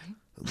 Sorry.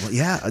 Well,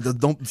 yeah,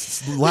 don't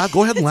laugh.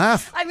 Go ahead and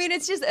laugh. I mean,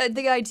 it's just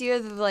the idea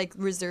of like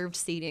reserved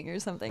seating or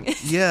something.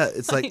 Yeah,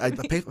 it's like I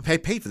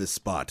pay for this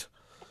spot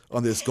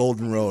on this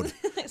golden road,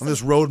 on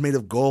this road made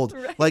of gold.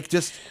 Right. Like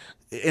just,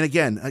 and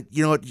again,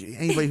 you know what?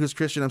 Anybody who's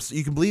Christian,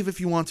 you can believe if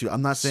you want to.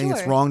 I'm not saying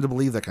it's wrong to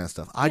believe that kind of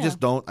stuff. I just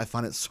don't. I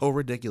find it so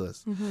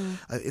ridiculous.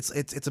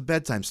 It's a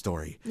bedtime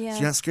story. Yeah. So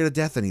you're not scared of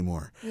death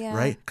anymore, Yeah.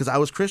 right? Because I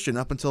was Christian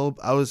up until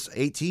I was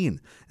 18.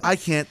 I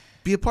can't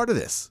be a part of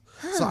this.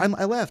 So I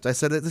left. I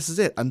said, this is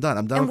it. I'm done.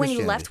 I'm done And with when you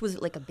Christianity. left, was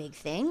it like a big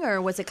thing,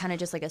 or was it kind of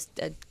just like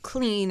a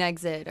clean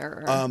exit?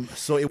 Or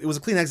So it was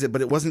a clean exit,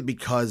 but it wasn't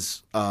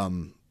because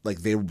like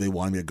they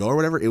wanted me to go or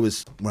whatever. It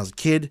was when I was a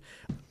kid,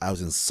 I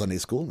was in Sunday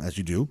school, as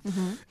you do,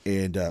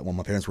 and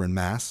my parents were in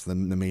mass, the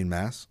main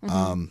mass,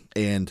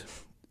 and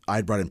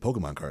I brought in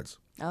Pokemon cards.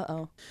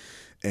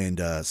 And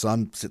so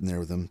I'm sitting there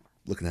with them,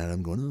 looking at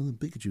them, going,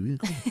 "Oh, Pikachu!" Yeah,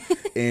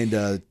 cool.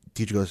 And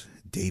teacher goes,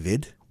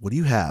 "David, what do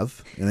you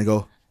have?" And I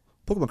go,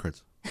 "Pokemon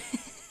cards."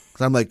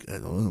 Because I'm like, I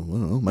don't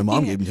know. My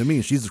mom gave them to me,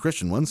 and she's the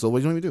Christian one, so what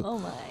do you want me to do? Oh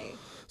my!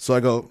 So I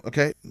go,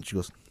 okay. And she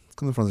goes,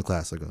 come to the front of the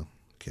class. I go,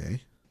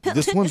 okay.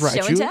 This one's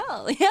Raichu. Show and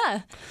tell,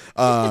 yeah.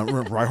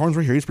 Rhyhorn's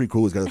right here. He's pretty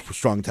cool. He's got a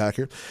strong attack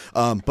here.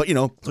 But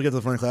so I get to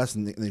the front of the class,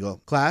 and they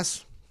go,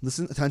 class,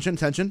 listen,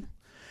 attention.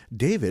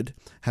 David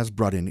has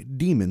brought in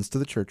demons to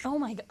the church. Oh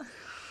my god!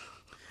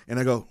 And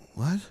I go,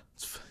 what?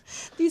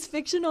 These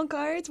fictional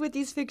cards with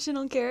these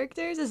fictional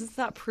characters, is this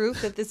not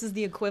proof that this is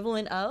the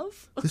equivalent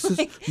of? This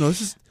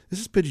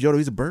is Pidgeotto.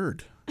 He's a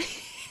bird.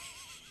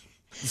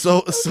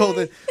 So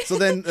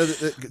then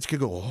she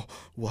could go, oh,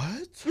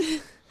 what?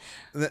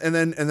 And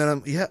then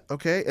I'm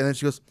okay. And then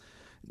she goes,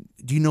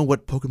 do you know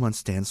what Pokemon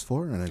stands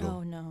for? And I go,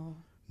 oh no.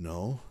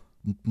 No,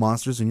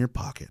 monsters in your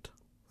pocket.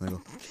 And I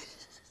go,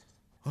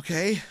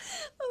 okay.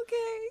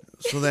 Okay.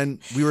 So then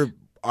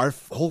our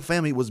whole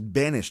family was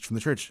banished from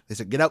the church. They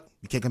said, get out.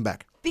 You can't come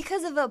back.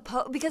 Because of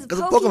Because of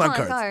Pokemon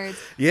cards.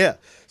 Yeah.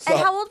 So,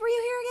 And how old were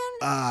you here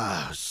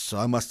again? So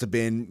I must have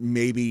been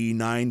maybe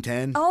 9,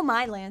 10. Oh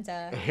my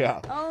Lanta.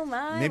 Yeah. Oh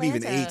my Maybe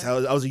even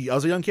Lanta. 8. I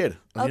was a young kid.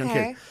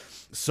 Okay.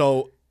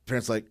 So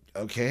parents like,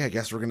 okay, I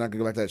guess we're not going to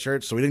go back to that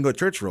church. So we didn't go to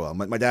church for a while.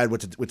 My dad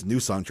went to New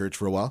Song Church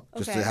for a while,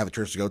 just to have a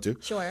church to go to.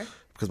 Sure.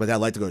 Because my dad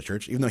liked to go to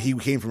church, even though he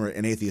came from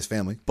an atheist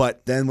family.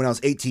 But then when I was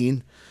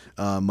 18,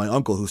 my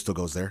uncle, who still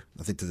goes there,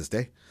 I think to this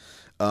day,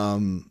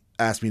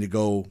 asked me to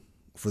go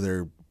for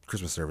their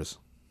Christmas service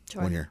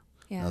 1 year.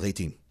 Yeah. I was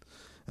 18.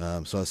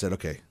 So I said,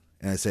 okay.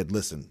 And I said,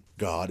 listen,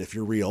 God, if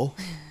you're real,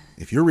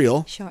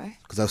 Sure.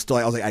 because I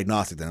was like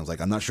agnostic then. I was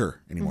like, I'm not sure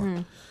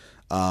anymore.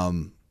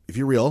 If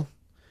you're real,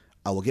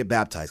 I will get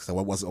baptized,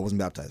 because I wasn't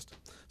baptized.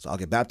 So I'll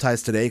get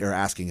baptized today, or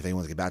asking if anyone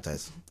wants to get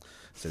baptized. I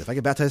said, if I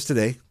get baptized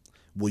today,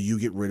 will you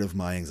get rid of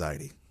my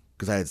anxiety?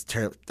 Because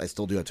I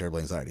still do have terrible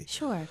anxiety.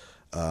 Sure.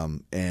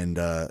 And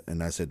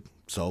I said,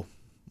 so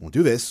we'll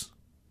do this.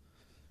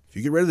 If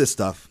you get rid of this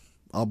stuff,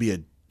 I'll be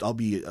a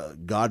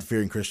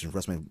God-fearing Christian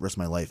for the rest of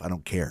my life. I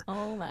don't care.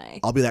 Oh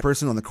my. I'll be that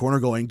person on the corner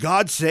going,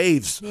 God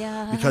saves.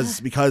 Yeah.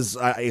 Because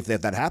if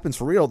that happens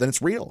for real, then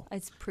it's real.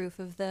 It's proof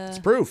of the. It's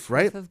proof,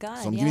 right? Proof of God.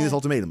 So I'm giving you this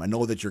ultimatum. I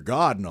know that you're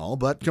God and all,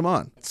 but come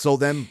on. So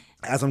then,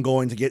 as I'm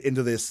going to get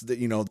into this, the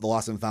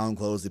lost and found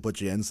clothes they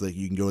put you in so that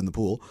you can go in the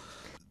pool.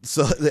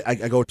 So I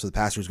go to the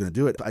pastor who's going to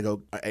do it. I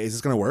go, is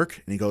this going to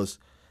work? And he goes,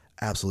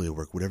 absolutely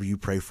work. Whatever you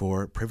pray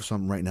for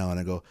something right now. And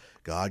I go,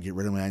 God, get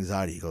rid of my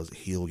anxiety. He goes,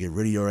 he'll get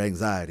rid of your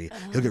anxiety.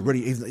 He'll get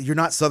rid of you're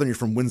not Southern, you're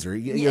from Windsor.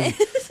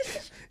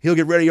 He'll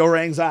get rid of your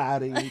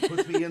anxiety. He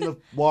puts me in the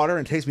water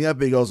and takes me up.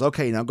 And he goes,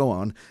 okay, now go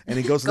on. And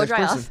he goes to the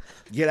next person,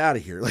 get out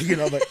of here.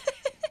 But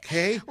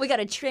okay. We got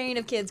a train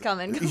of kids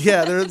coming.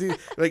 Yeah,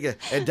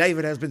 and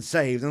David has been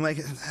saved. And I'm like,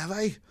 have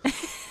I?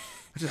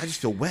 I just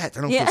feel wet.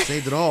 I don't feel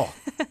saved at all.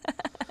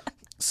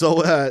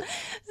 So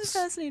That's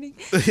fascinating.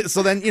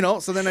 So then,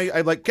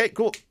 I'm like, okay,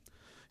 cool.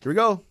 Here we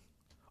go.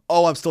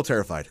 Oh, I'm still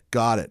terrified.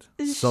 Got it.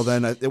 So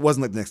then it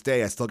wasn't like the next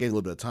day. I still gave a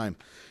little bit of time.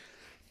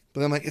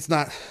 But I'm like, it's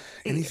not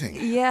anything.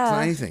 Yeah. It's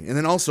not anything. And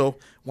then also,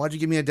 why'd you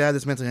give me a dad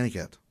that's mentally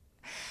handicapped?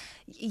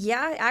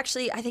 Yeah,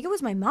 actually, I think it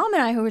was my mom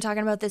and I who were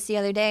talking about this the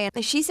other day.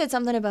 And she said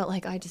something about,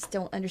 like, I just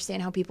don't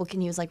understand how people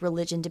can use, like,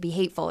 religion to be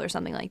hateful or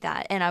something like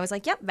that. And I was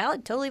like, yep,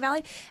 valid, totally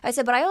valid. I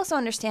said, but I also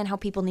understand how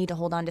people need to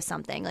hold on to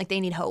something. Like, they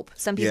need hope.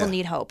 Some people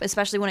need hope,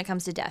 especially when it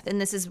comes to death. And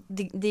this is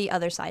the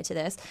other side to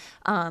this.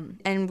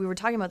 And we were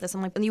talking about this.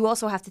 I'm like, you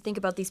also have to think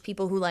about these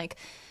people who, like,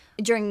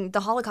 during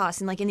the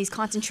Holocaust and, like, in these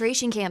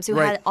concentration camps who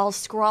had all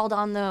scrawled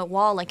on the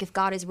wall, like, if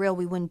God is real,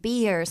 we wouldn't be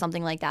here or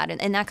something like that.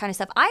 And that kind of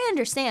stuff. I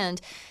understand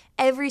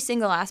every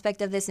single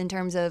aspect of this in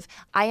terms of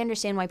I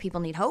understand why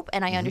people need hope,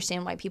 and I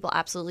understand why people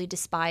absolutely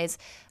despise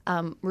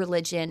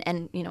religion.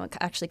 And, it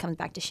actually comes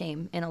back to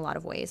shame in a lot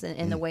of ways,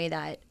 in the way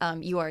that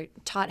you are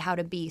taught how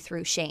to be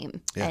through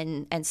shame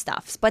and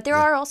stuff. But there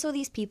are also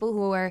these people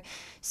who are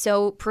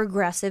so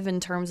progressive in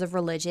terms of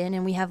religion,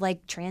 and we have,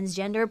 like,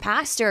 transgender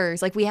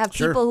pastors. Like, we have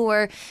people who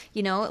are,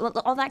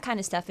 all that kind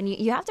of stuff. And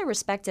you have to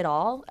respect it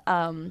all.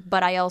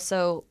 But I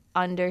also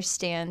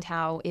understand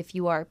how if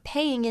you are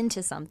paying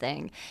into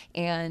something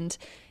and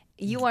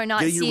you are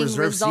not seeing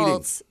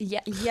results,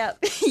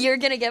 you're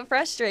gonna get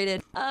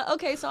frustrated.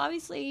 Okay, so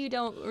obviously you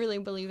don't really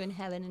believe in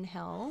heaven and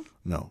hell.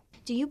 No.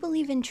 Do you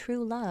believe in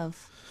true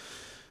love?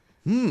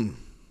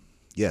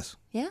 Yes.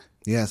 Yeah.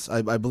 Yes,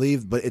 I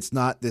believe, but it's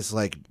not this,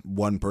 like,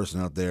 one person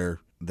out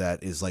there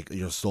that is, like,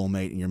 your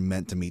soulmate and you're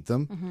meant to meet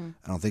them.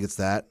 I don't think it's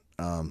that.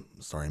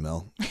 Sorry,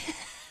 Mel.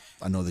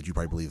 I know that you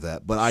probably believe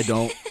that, but I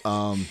don't.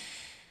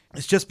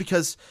 It's just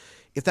because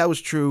if that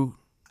was true,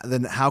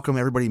 then how come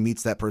everybody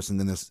meets that person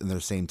in their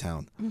same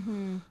town?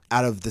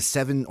 Out of the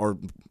 7 or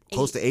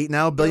close to 8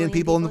 now billion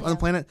people on the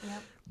planet,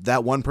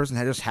 that one person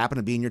had just happened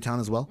to be in your town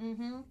as well?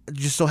 It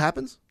just so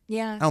happens?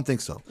 Yeah. I don't think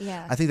so.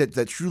 Yeah. I think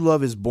that true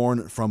love is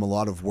born from a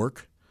lot of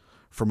work,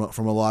 from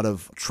a lot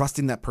of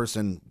trusting that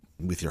person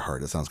with your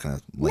heart. It sounds kind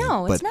of lame.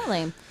 No, it's not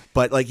lame.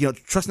 But, like,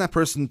 trusting that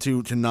person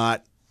to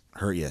not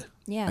hurt you.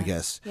 Yeah. I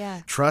guess.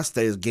 Yeah. Trust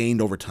that is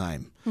gained over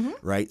time,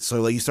 right? So,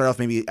 like, you start off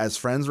maybe as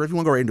friends, or if you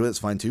want to go right into it, it's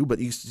fine too. But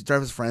you start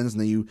off as friends, and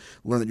then you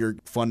learn that you're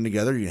fun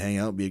together. You hang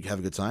out, have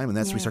a good time, and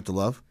that's when you start to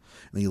love.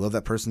 And then you love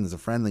that person as a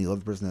friend, and then you love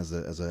the person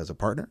as a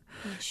partner.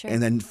 Sure.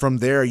 And then from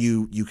there,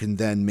 you can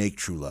then make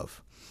true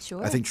love.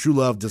 Sure. I think true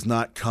love does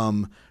not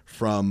come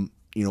from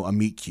a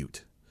meet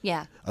cute.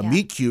 Yeah. A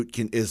meet cute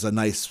is a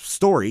nice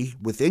story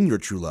within your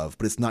true love,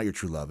 but it's not your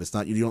true love. It's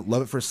not. You don't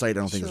love at first sight. I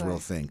don't think it's a real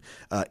thing.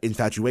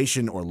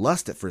 Infatuation or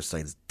lust at first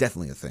sight is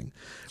definitely a thing.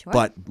 Sure.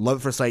 But love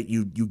at first sight,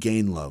 you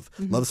gain love.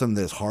 Love is something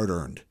that is hard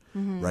earned,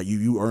 right?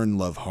 You earn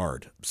love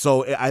hard.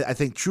 So I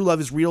think true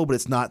love is real, but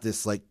it's not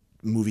this, like,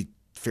 movie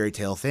fairy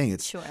tale thing.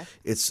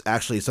 It's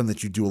actually something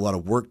that you do a lot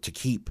of work to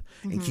keep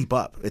and keep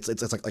up. It's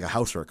like a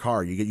house or a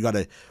car. You got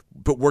to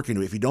put work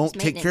into it. If you don't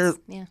take care of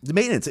the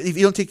maintenance, if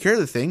you don't take care of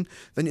the thing,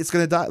 then it's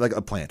going to die. Like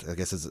a plant, I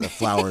guess. A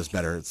flower is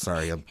better.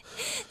 Sorry,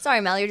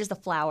 Mel. You're just a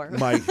flower.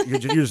 You're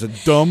just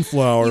a dumb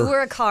flower. You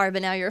were a car,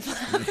 but now you're a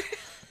flower.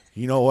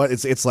 You know what?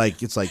 It's like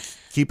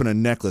keeping a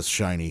necklace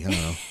shiny.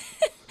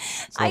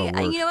 I don't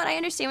know. You know what? I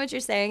understand what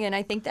you're saying, and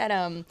I think that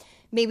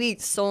maybe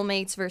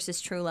soulmates versus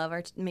true love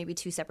are maybe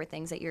two separate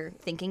things that you're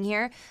thinking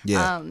here.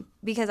 Yeah.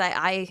 Because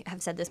I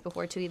have said this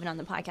before too, even on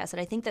the podcast, that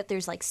I think that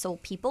there's, like, soul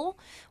people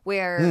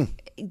where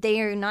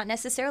they are not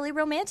necessarily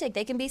romantic.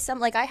 They can be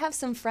like, I have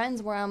some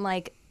friends where I'm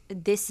like,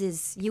 this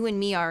is, you and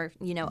me are,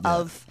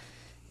 of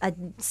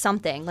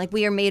something. Like,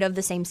 we are made of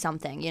the same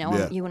something,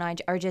 You and I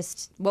are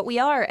just what we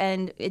are,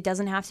 and it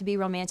doesn't have to be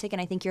romantic.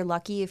 And I think you're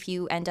lucky if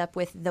you end up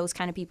with those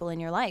kind of people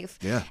in your life.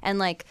 Yeah. And,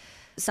 like,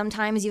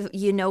 sometimes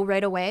you know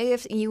right away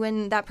if you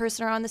and that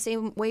person are on the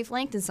same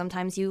wavelength, and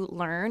sometimes you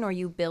learn or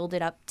you build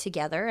it up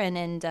together.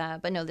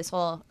 But no, this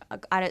whole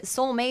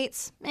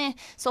soulmates,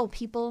 soul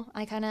people,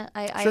 I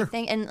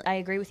think, and I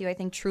agree with you. I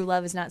think true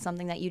love is not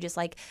something that you just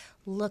like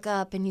look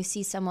up and you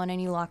see someone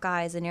and you lock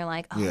eyes and you're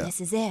like, oh, this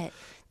is it.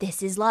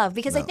 This is love.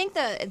 Because I think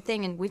the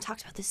thing, and we've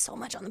talked about this so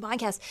much on the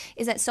podcast,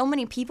 is that so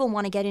many people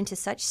want to get into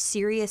such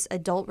serious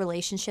adult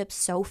relationships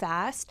so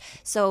fast.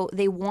 So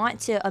they want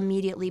to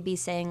immediately be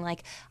saying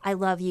like, I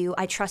love you,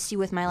 I trust you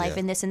with my life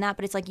and this and that.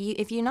 But it's like,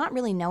 if you're not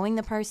really knowing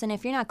the person,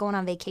 if you're not going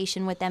on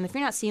vacation with them, if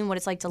you're not seeing what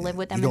it's like to live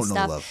with them and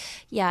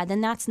stuff,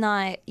 then that's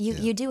not,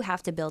 you do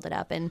have to build it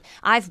up. And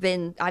I've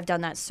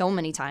done that so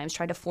many times,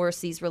 tried to force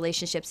these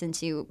relationships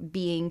into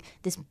being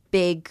this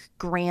big,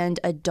 grand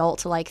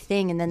adult-like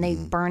thing, and then they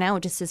burn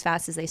out just as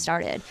fast as they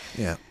started.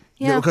 Yeah,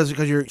 because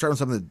you're starting with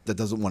something that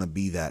doesn't want to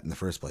be that in the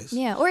first place.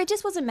 Yeah, or it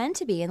just wasn't meant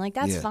to be, and like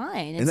that's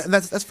fine. And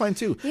that's fine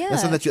too. Yeah,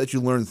 that's something that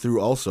you learn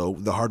through also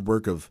the hard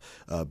work of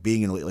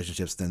being in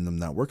relationships than them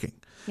not working.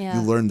 Yeah.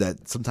 You learn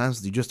that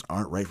sometimes you just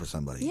aren't right for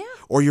somebody. Yeah.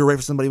 Or you're right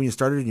for somebody when you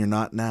started and you're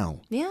not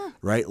now. Yeah.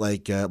 Right?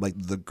 Like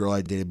the girl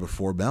I dated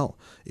before Mel.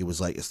 It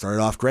was like, it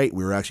started off great.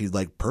 We were actually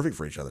like perfect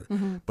for each other.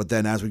 Mm-hmm. But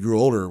then as we grew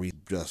older, we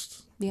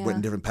just went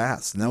in different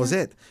paths. And that was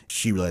it.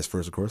 She realized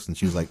first, of course, and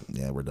she was like,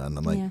 yeah, we're done.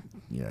 I'm like,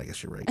 yeah, I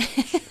guess you're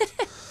right.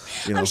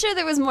 You know? I'm sure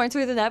there was more to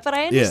it than that, but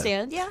I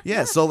understand.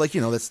 Yeah. So like,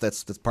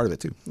 that's part of it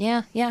too.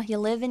 Yeah. You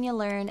live and you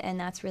learn, and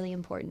that's really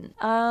important.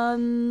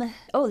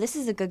 This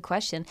is a good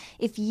question.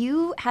 If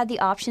you had the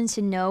option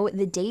to know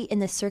the date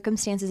and the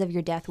circumstances of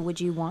your death,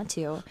 would you want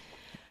to?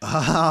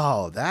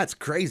 Oh, that's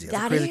crazy.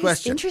 That's a crazy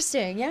question.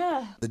 Interesting.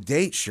 Yeah. The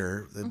date,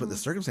 sure, but the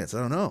circumstance, I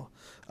don't know.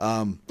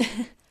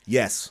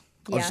 Yes.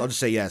 I'll just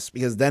say yes,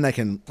 because then I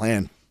can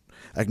plan.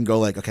 I can go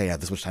like, okay,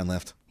 this much time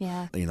left.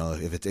 Yeah.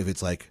 If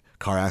it's like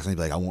car accident,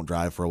 I'd be like, I won't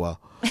drive for a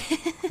while.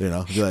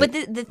 Like, but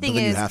the thing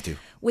is, you have to.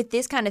 With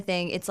this kind of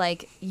thing, it's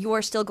like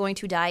you're still going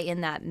to die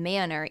in that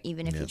manner,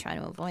 even if you try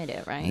to avoid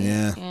it, right?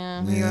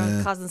 Yeah.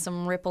 You're causing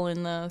some ripple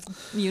in the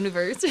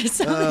universe or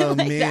something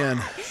like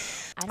that.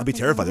 I'd be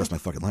terrified the rest of my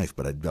fucking life,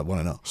 but I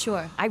want to know.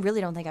 Sure. I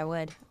really don't think I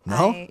would.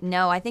 No?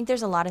 No, I think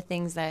there's a lot of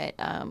things that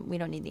we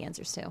don't need the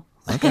answers to.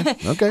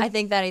 Okay. I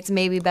think that it's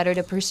maybe better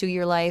to pursue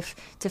your life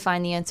to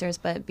find the answers,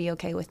 but be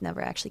okay with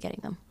never actually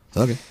getting them.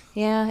 Okay.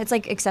 Yeah, it's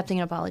like accepting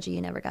an apology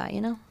you never got,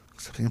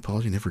 Accepting an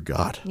apology you never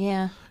got.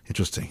 Yeah.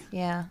 Interesting.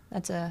 Yeah,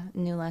 that's a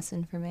new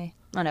lesson for me.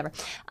 Whatever.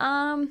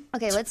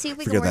 Okay, let's see if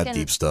we can work work that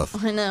deep stuff.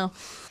 I know.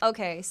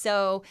 Okay,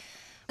 so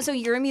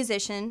you're a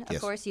musician,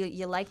 of course.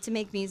 You like to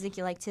make music.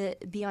 You like to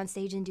be on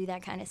stage and do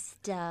that kind of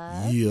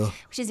stuff. Yeah.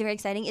 Which is very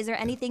exciting. Is there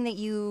anything that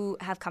you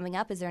have coming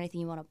up? Is there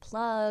anything you want to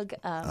plug?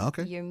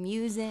 Your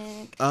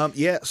music?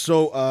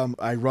 So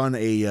I run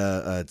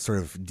a sort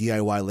of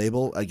DIY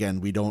label.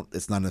 Again,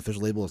 it's not an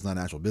official label. It's not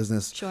an actual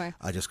business. Sure.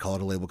 I just call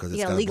it a label because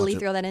it's got legally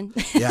throw that in.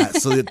 Yeah,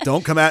 so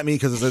don't come at me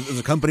because there's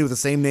a company with the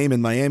same name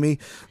in Miami.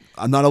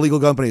 I'm not a legal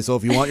company, so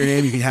if you want your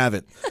name, you can have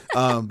it.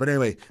 But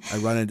anyway, I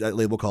run a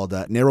label called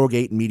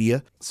Narrowgate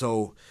Media.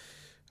 So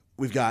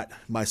we've got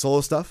my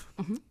solo stuff,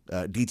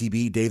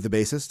 DTB, Dave the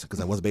bassist, because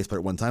I was a bass player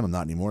at one time. I'm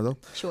not anymore, though.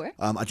 Sure.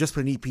 I just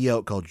put an EP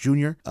out called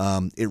Junior.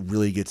 It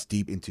really gets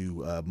deep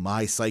into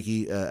my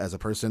psyche as a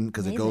person,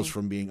 because it goes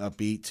from being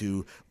upbeat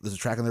to, there's a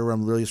track in there where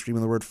I'm literally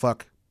screaming the word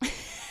fuck.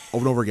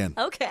 Over and over again.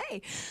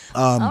 Okay.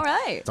 All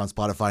right. It's on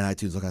Spotify and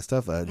iTunes, that kind of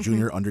stuff.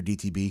 Junior under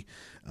DTB.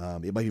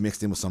 It might be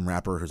mixed in with some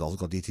rapper who's also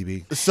called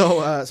DTB. So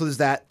there's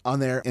that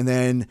on there. And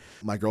then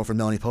my girlfriend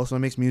Melanie Postma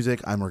makes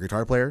music. I'm her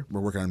guitar player.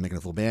 We're working on making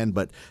a full band,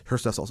 but her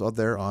stuff's also out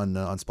there on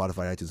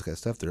Spotify, iTunes, that kind of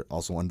stuff. They're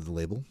also under the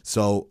label.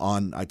 So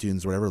on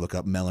iTunes or whatever, look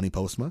up Melanie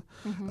Postma.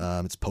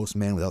 It's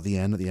Postman without the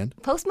N at the end.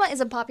 Postma is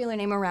a popular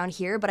name around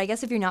here, but I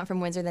guess if you're not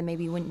from Windsor, then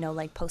maybe you wouldn't know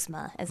like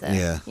Postma as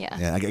a...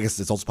 Yeah. I guess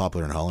it's also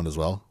popular in Holland as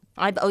well.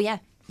 Yeah.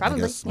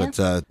 Probably.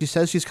 But she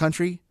says she's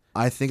country.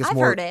 I think it's I've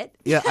more. heard it.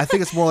 Yeah, I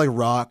think it's more like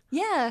rock.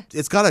 Yeah.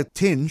 It's got a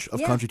tinge of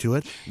country to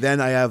it.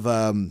 Then I have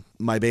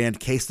my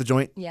band Case the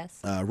Joint. Yes.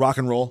 Rock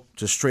and roll,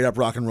 just straight up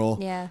rock and roll.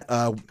 Yeah.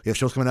 We have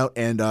shows coming out,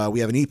 and we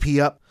have an EP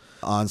up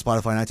on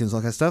Spotify and iTunes, all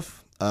that kind of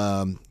stuff.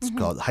 It's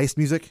called Heist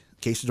Music.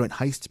 Case the Joint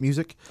Heist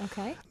Music.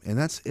 Okay. And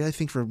that's it. I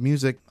think for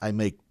music, I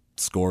make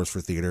scores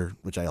for theater,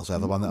 which I also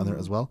have up on there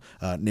as well.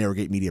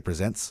 Narrowgate Media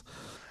presents.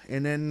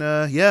 And then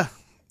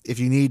if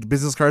you need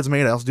business cards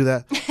made, I also do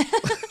that.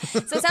 So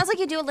it sounds like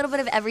you do a little bit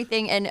of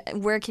everything. And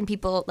where can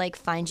people like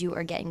find you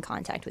or get in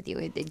contact with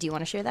you? Do you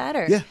want to share that?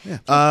 Or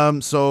yeah.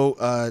 So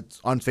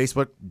on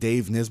Facebook,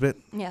 Dave Nisbet.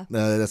 Yeah.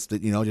 That's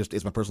just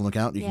it's my personal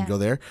account. You can go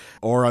there,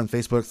 or on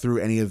Facebook through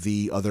any of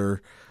the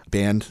other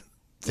band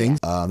things.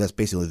 That's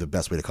basically the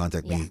best way to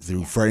contact me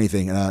for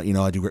anything. And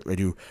I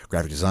do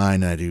graphic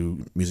design. I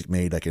do music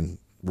made. I can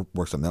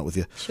work something out with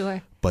you.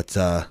 Sure. But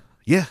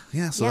Yeah.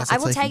 So Yeah, that's I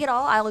will tag it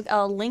all.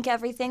 I'll link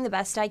everything the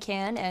best I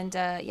can. And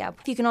yeah,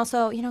 you can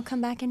also,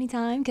 come back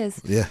anytime because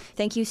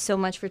thank you so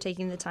much for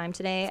taking the time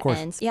today. Of course.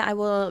 And yeah, I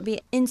will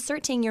be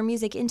inserting your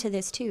music into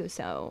this too.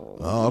 So.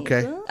 Oh,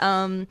 okay.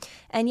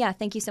 And yeah,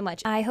 thank you so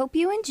much. I hope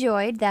you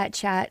enjoyed that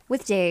chat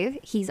with Dave.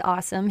 He's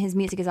awesome. His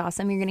music is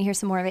awesome. You're going to hear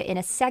some more of it in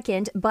a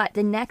second. But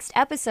the next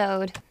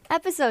episode,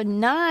 episode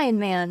 9,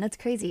 man, that's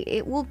crazy.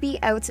 It will be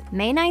out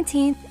May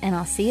 19th, and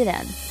I'll see you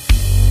then.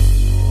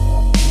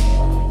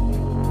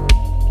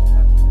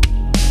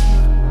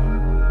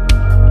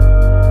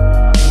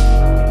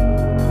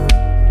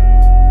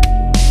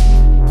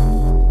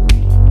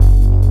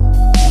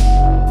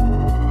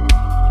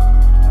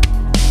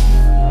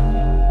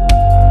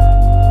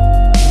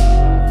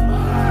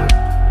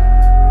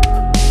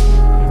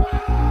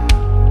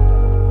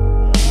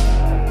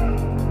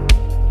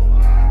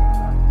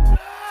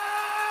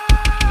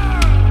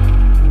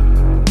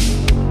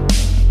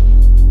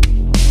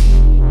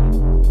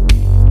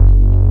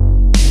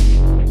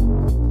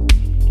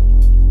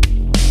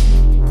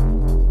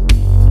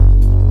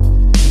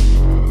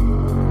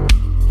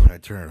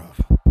 Turn it off.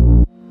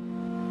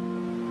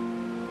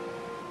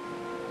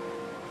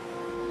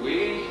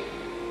 We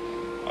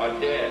are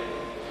dead.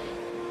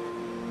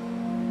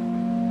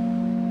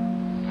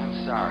 I'm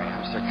sorry.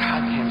 I'm so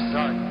goddamn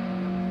sorry.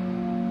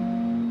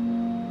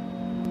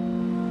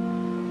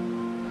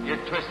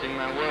 You're twisting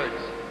my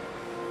words.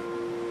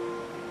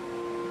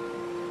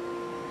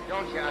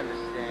 Don't you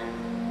understand?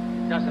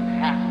 It doesn't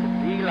have to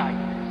be like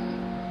this.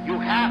 You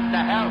have to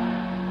help.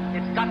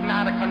 It's gotten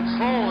out of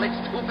control.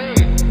 It's too big.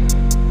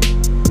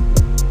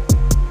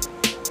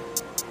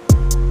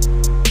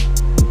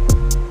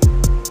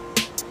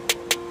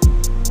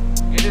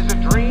 It is a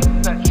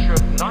dream that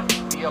should not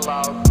be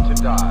allowed to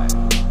die.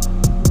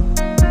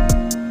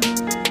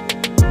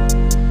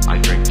 I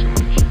drink too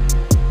much.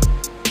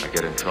 I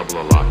get in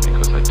trouble a lot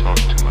because I talk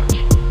too much.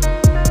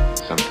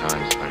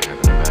 Sometimes I have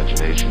an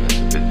imagination that's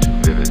a bit too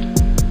vivid.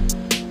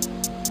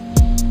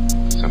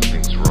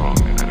 Something's wrong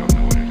and I don't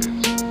know what it is.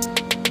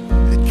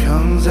 It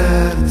comes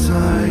at a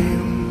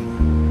time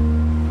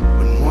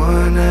when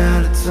one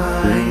at a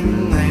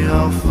time they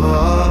all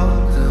fall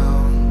down.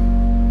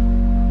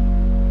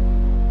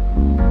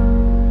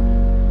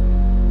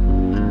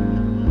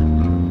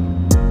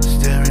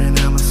 Staring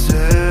at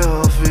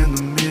myself in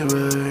the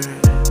mirror,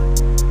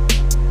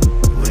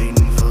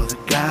 waiting for the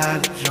guy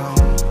to jump.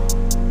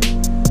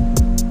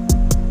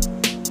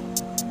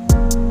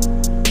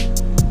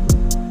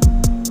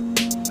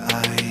 I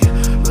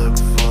look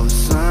for the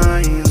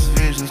signs,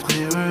 visions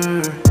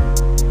clearer,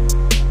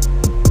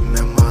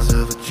 memoirs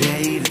of a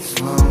jaded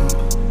slump.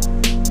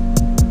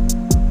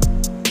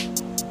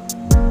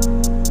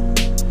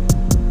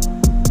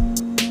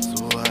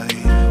 So I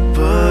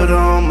put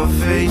on my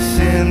face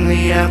in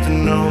the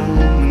afternoon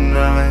and I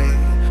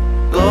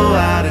go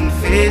out and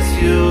face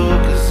you,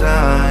 'cause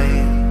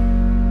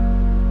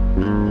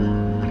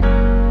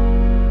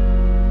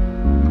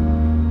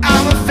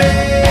I'm a fake.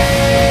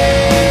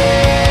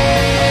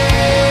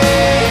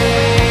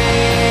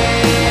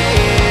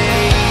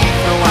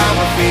 No, I'm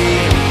a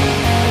fake.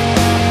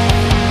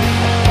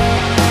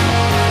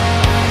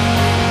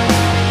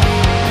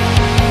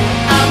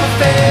 I'm a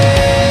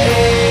fake.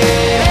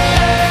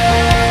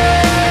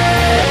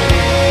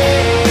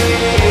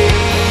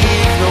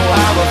 No,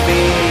 I'm a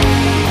fake.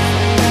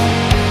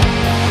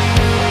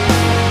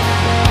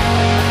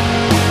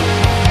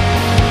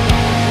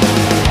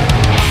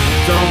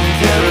 Don't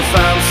care if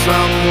I'm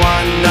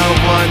someone, no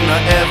one,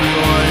 or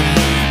everyone.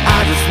 I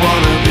just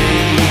wanna be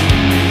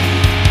me.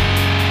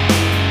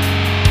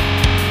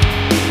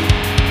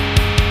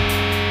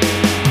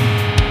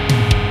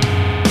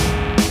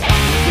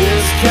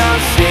 This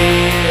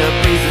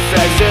concept is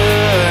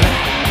distraction.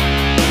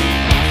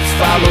 Just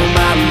follow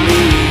my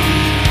lead.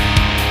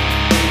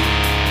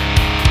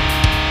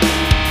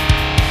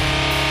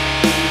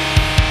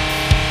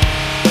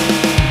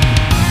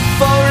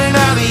 Foreign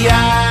are the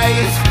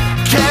eyes,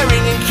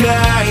 caring and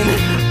kind,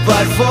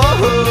 but for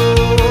who?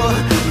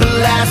 The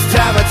last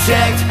time I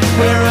checked,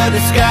 we're a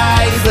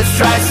disguise. Let's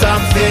try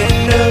something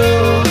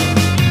new.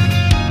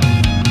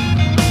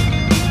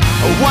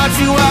 I want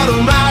you out of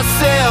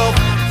myself.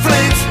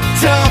 Flinch,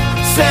 jump,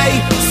 say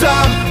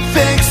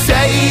something,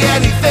 say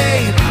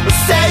anything,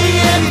 say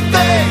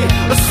anything,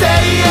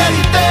 say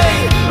anything,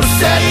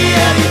 say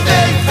anything.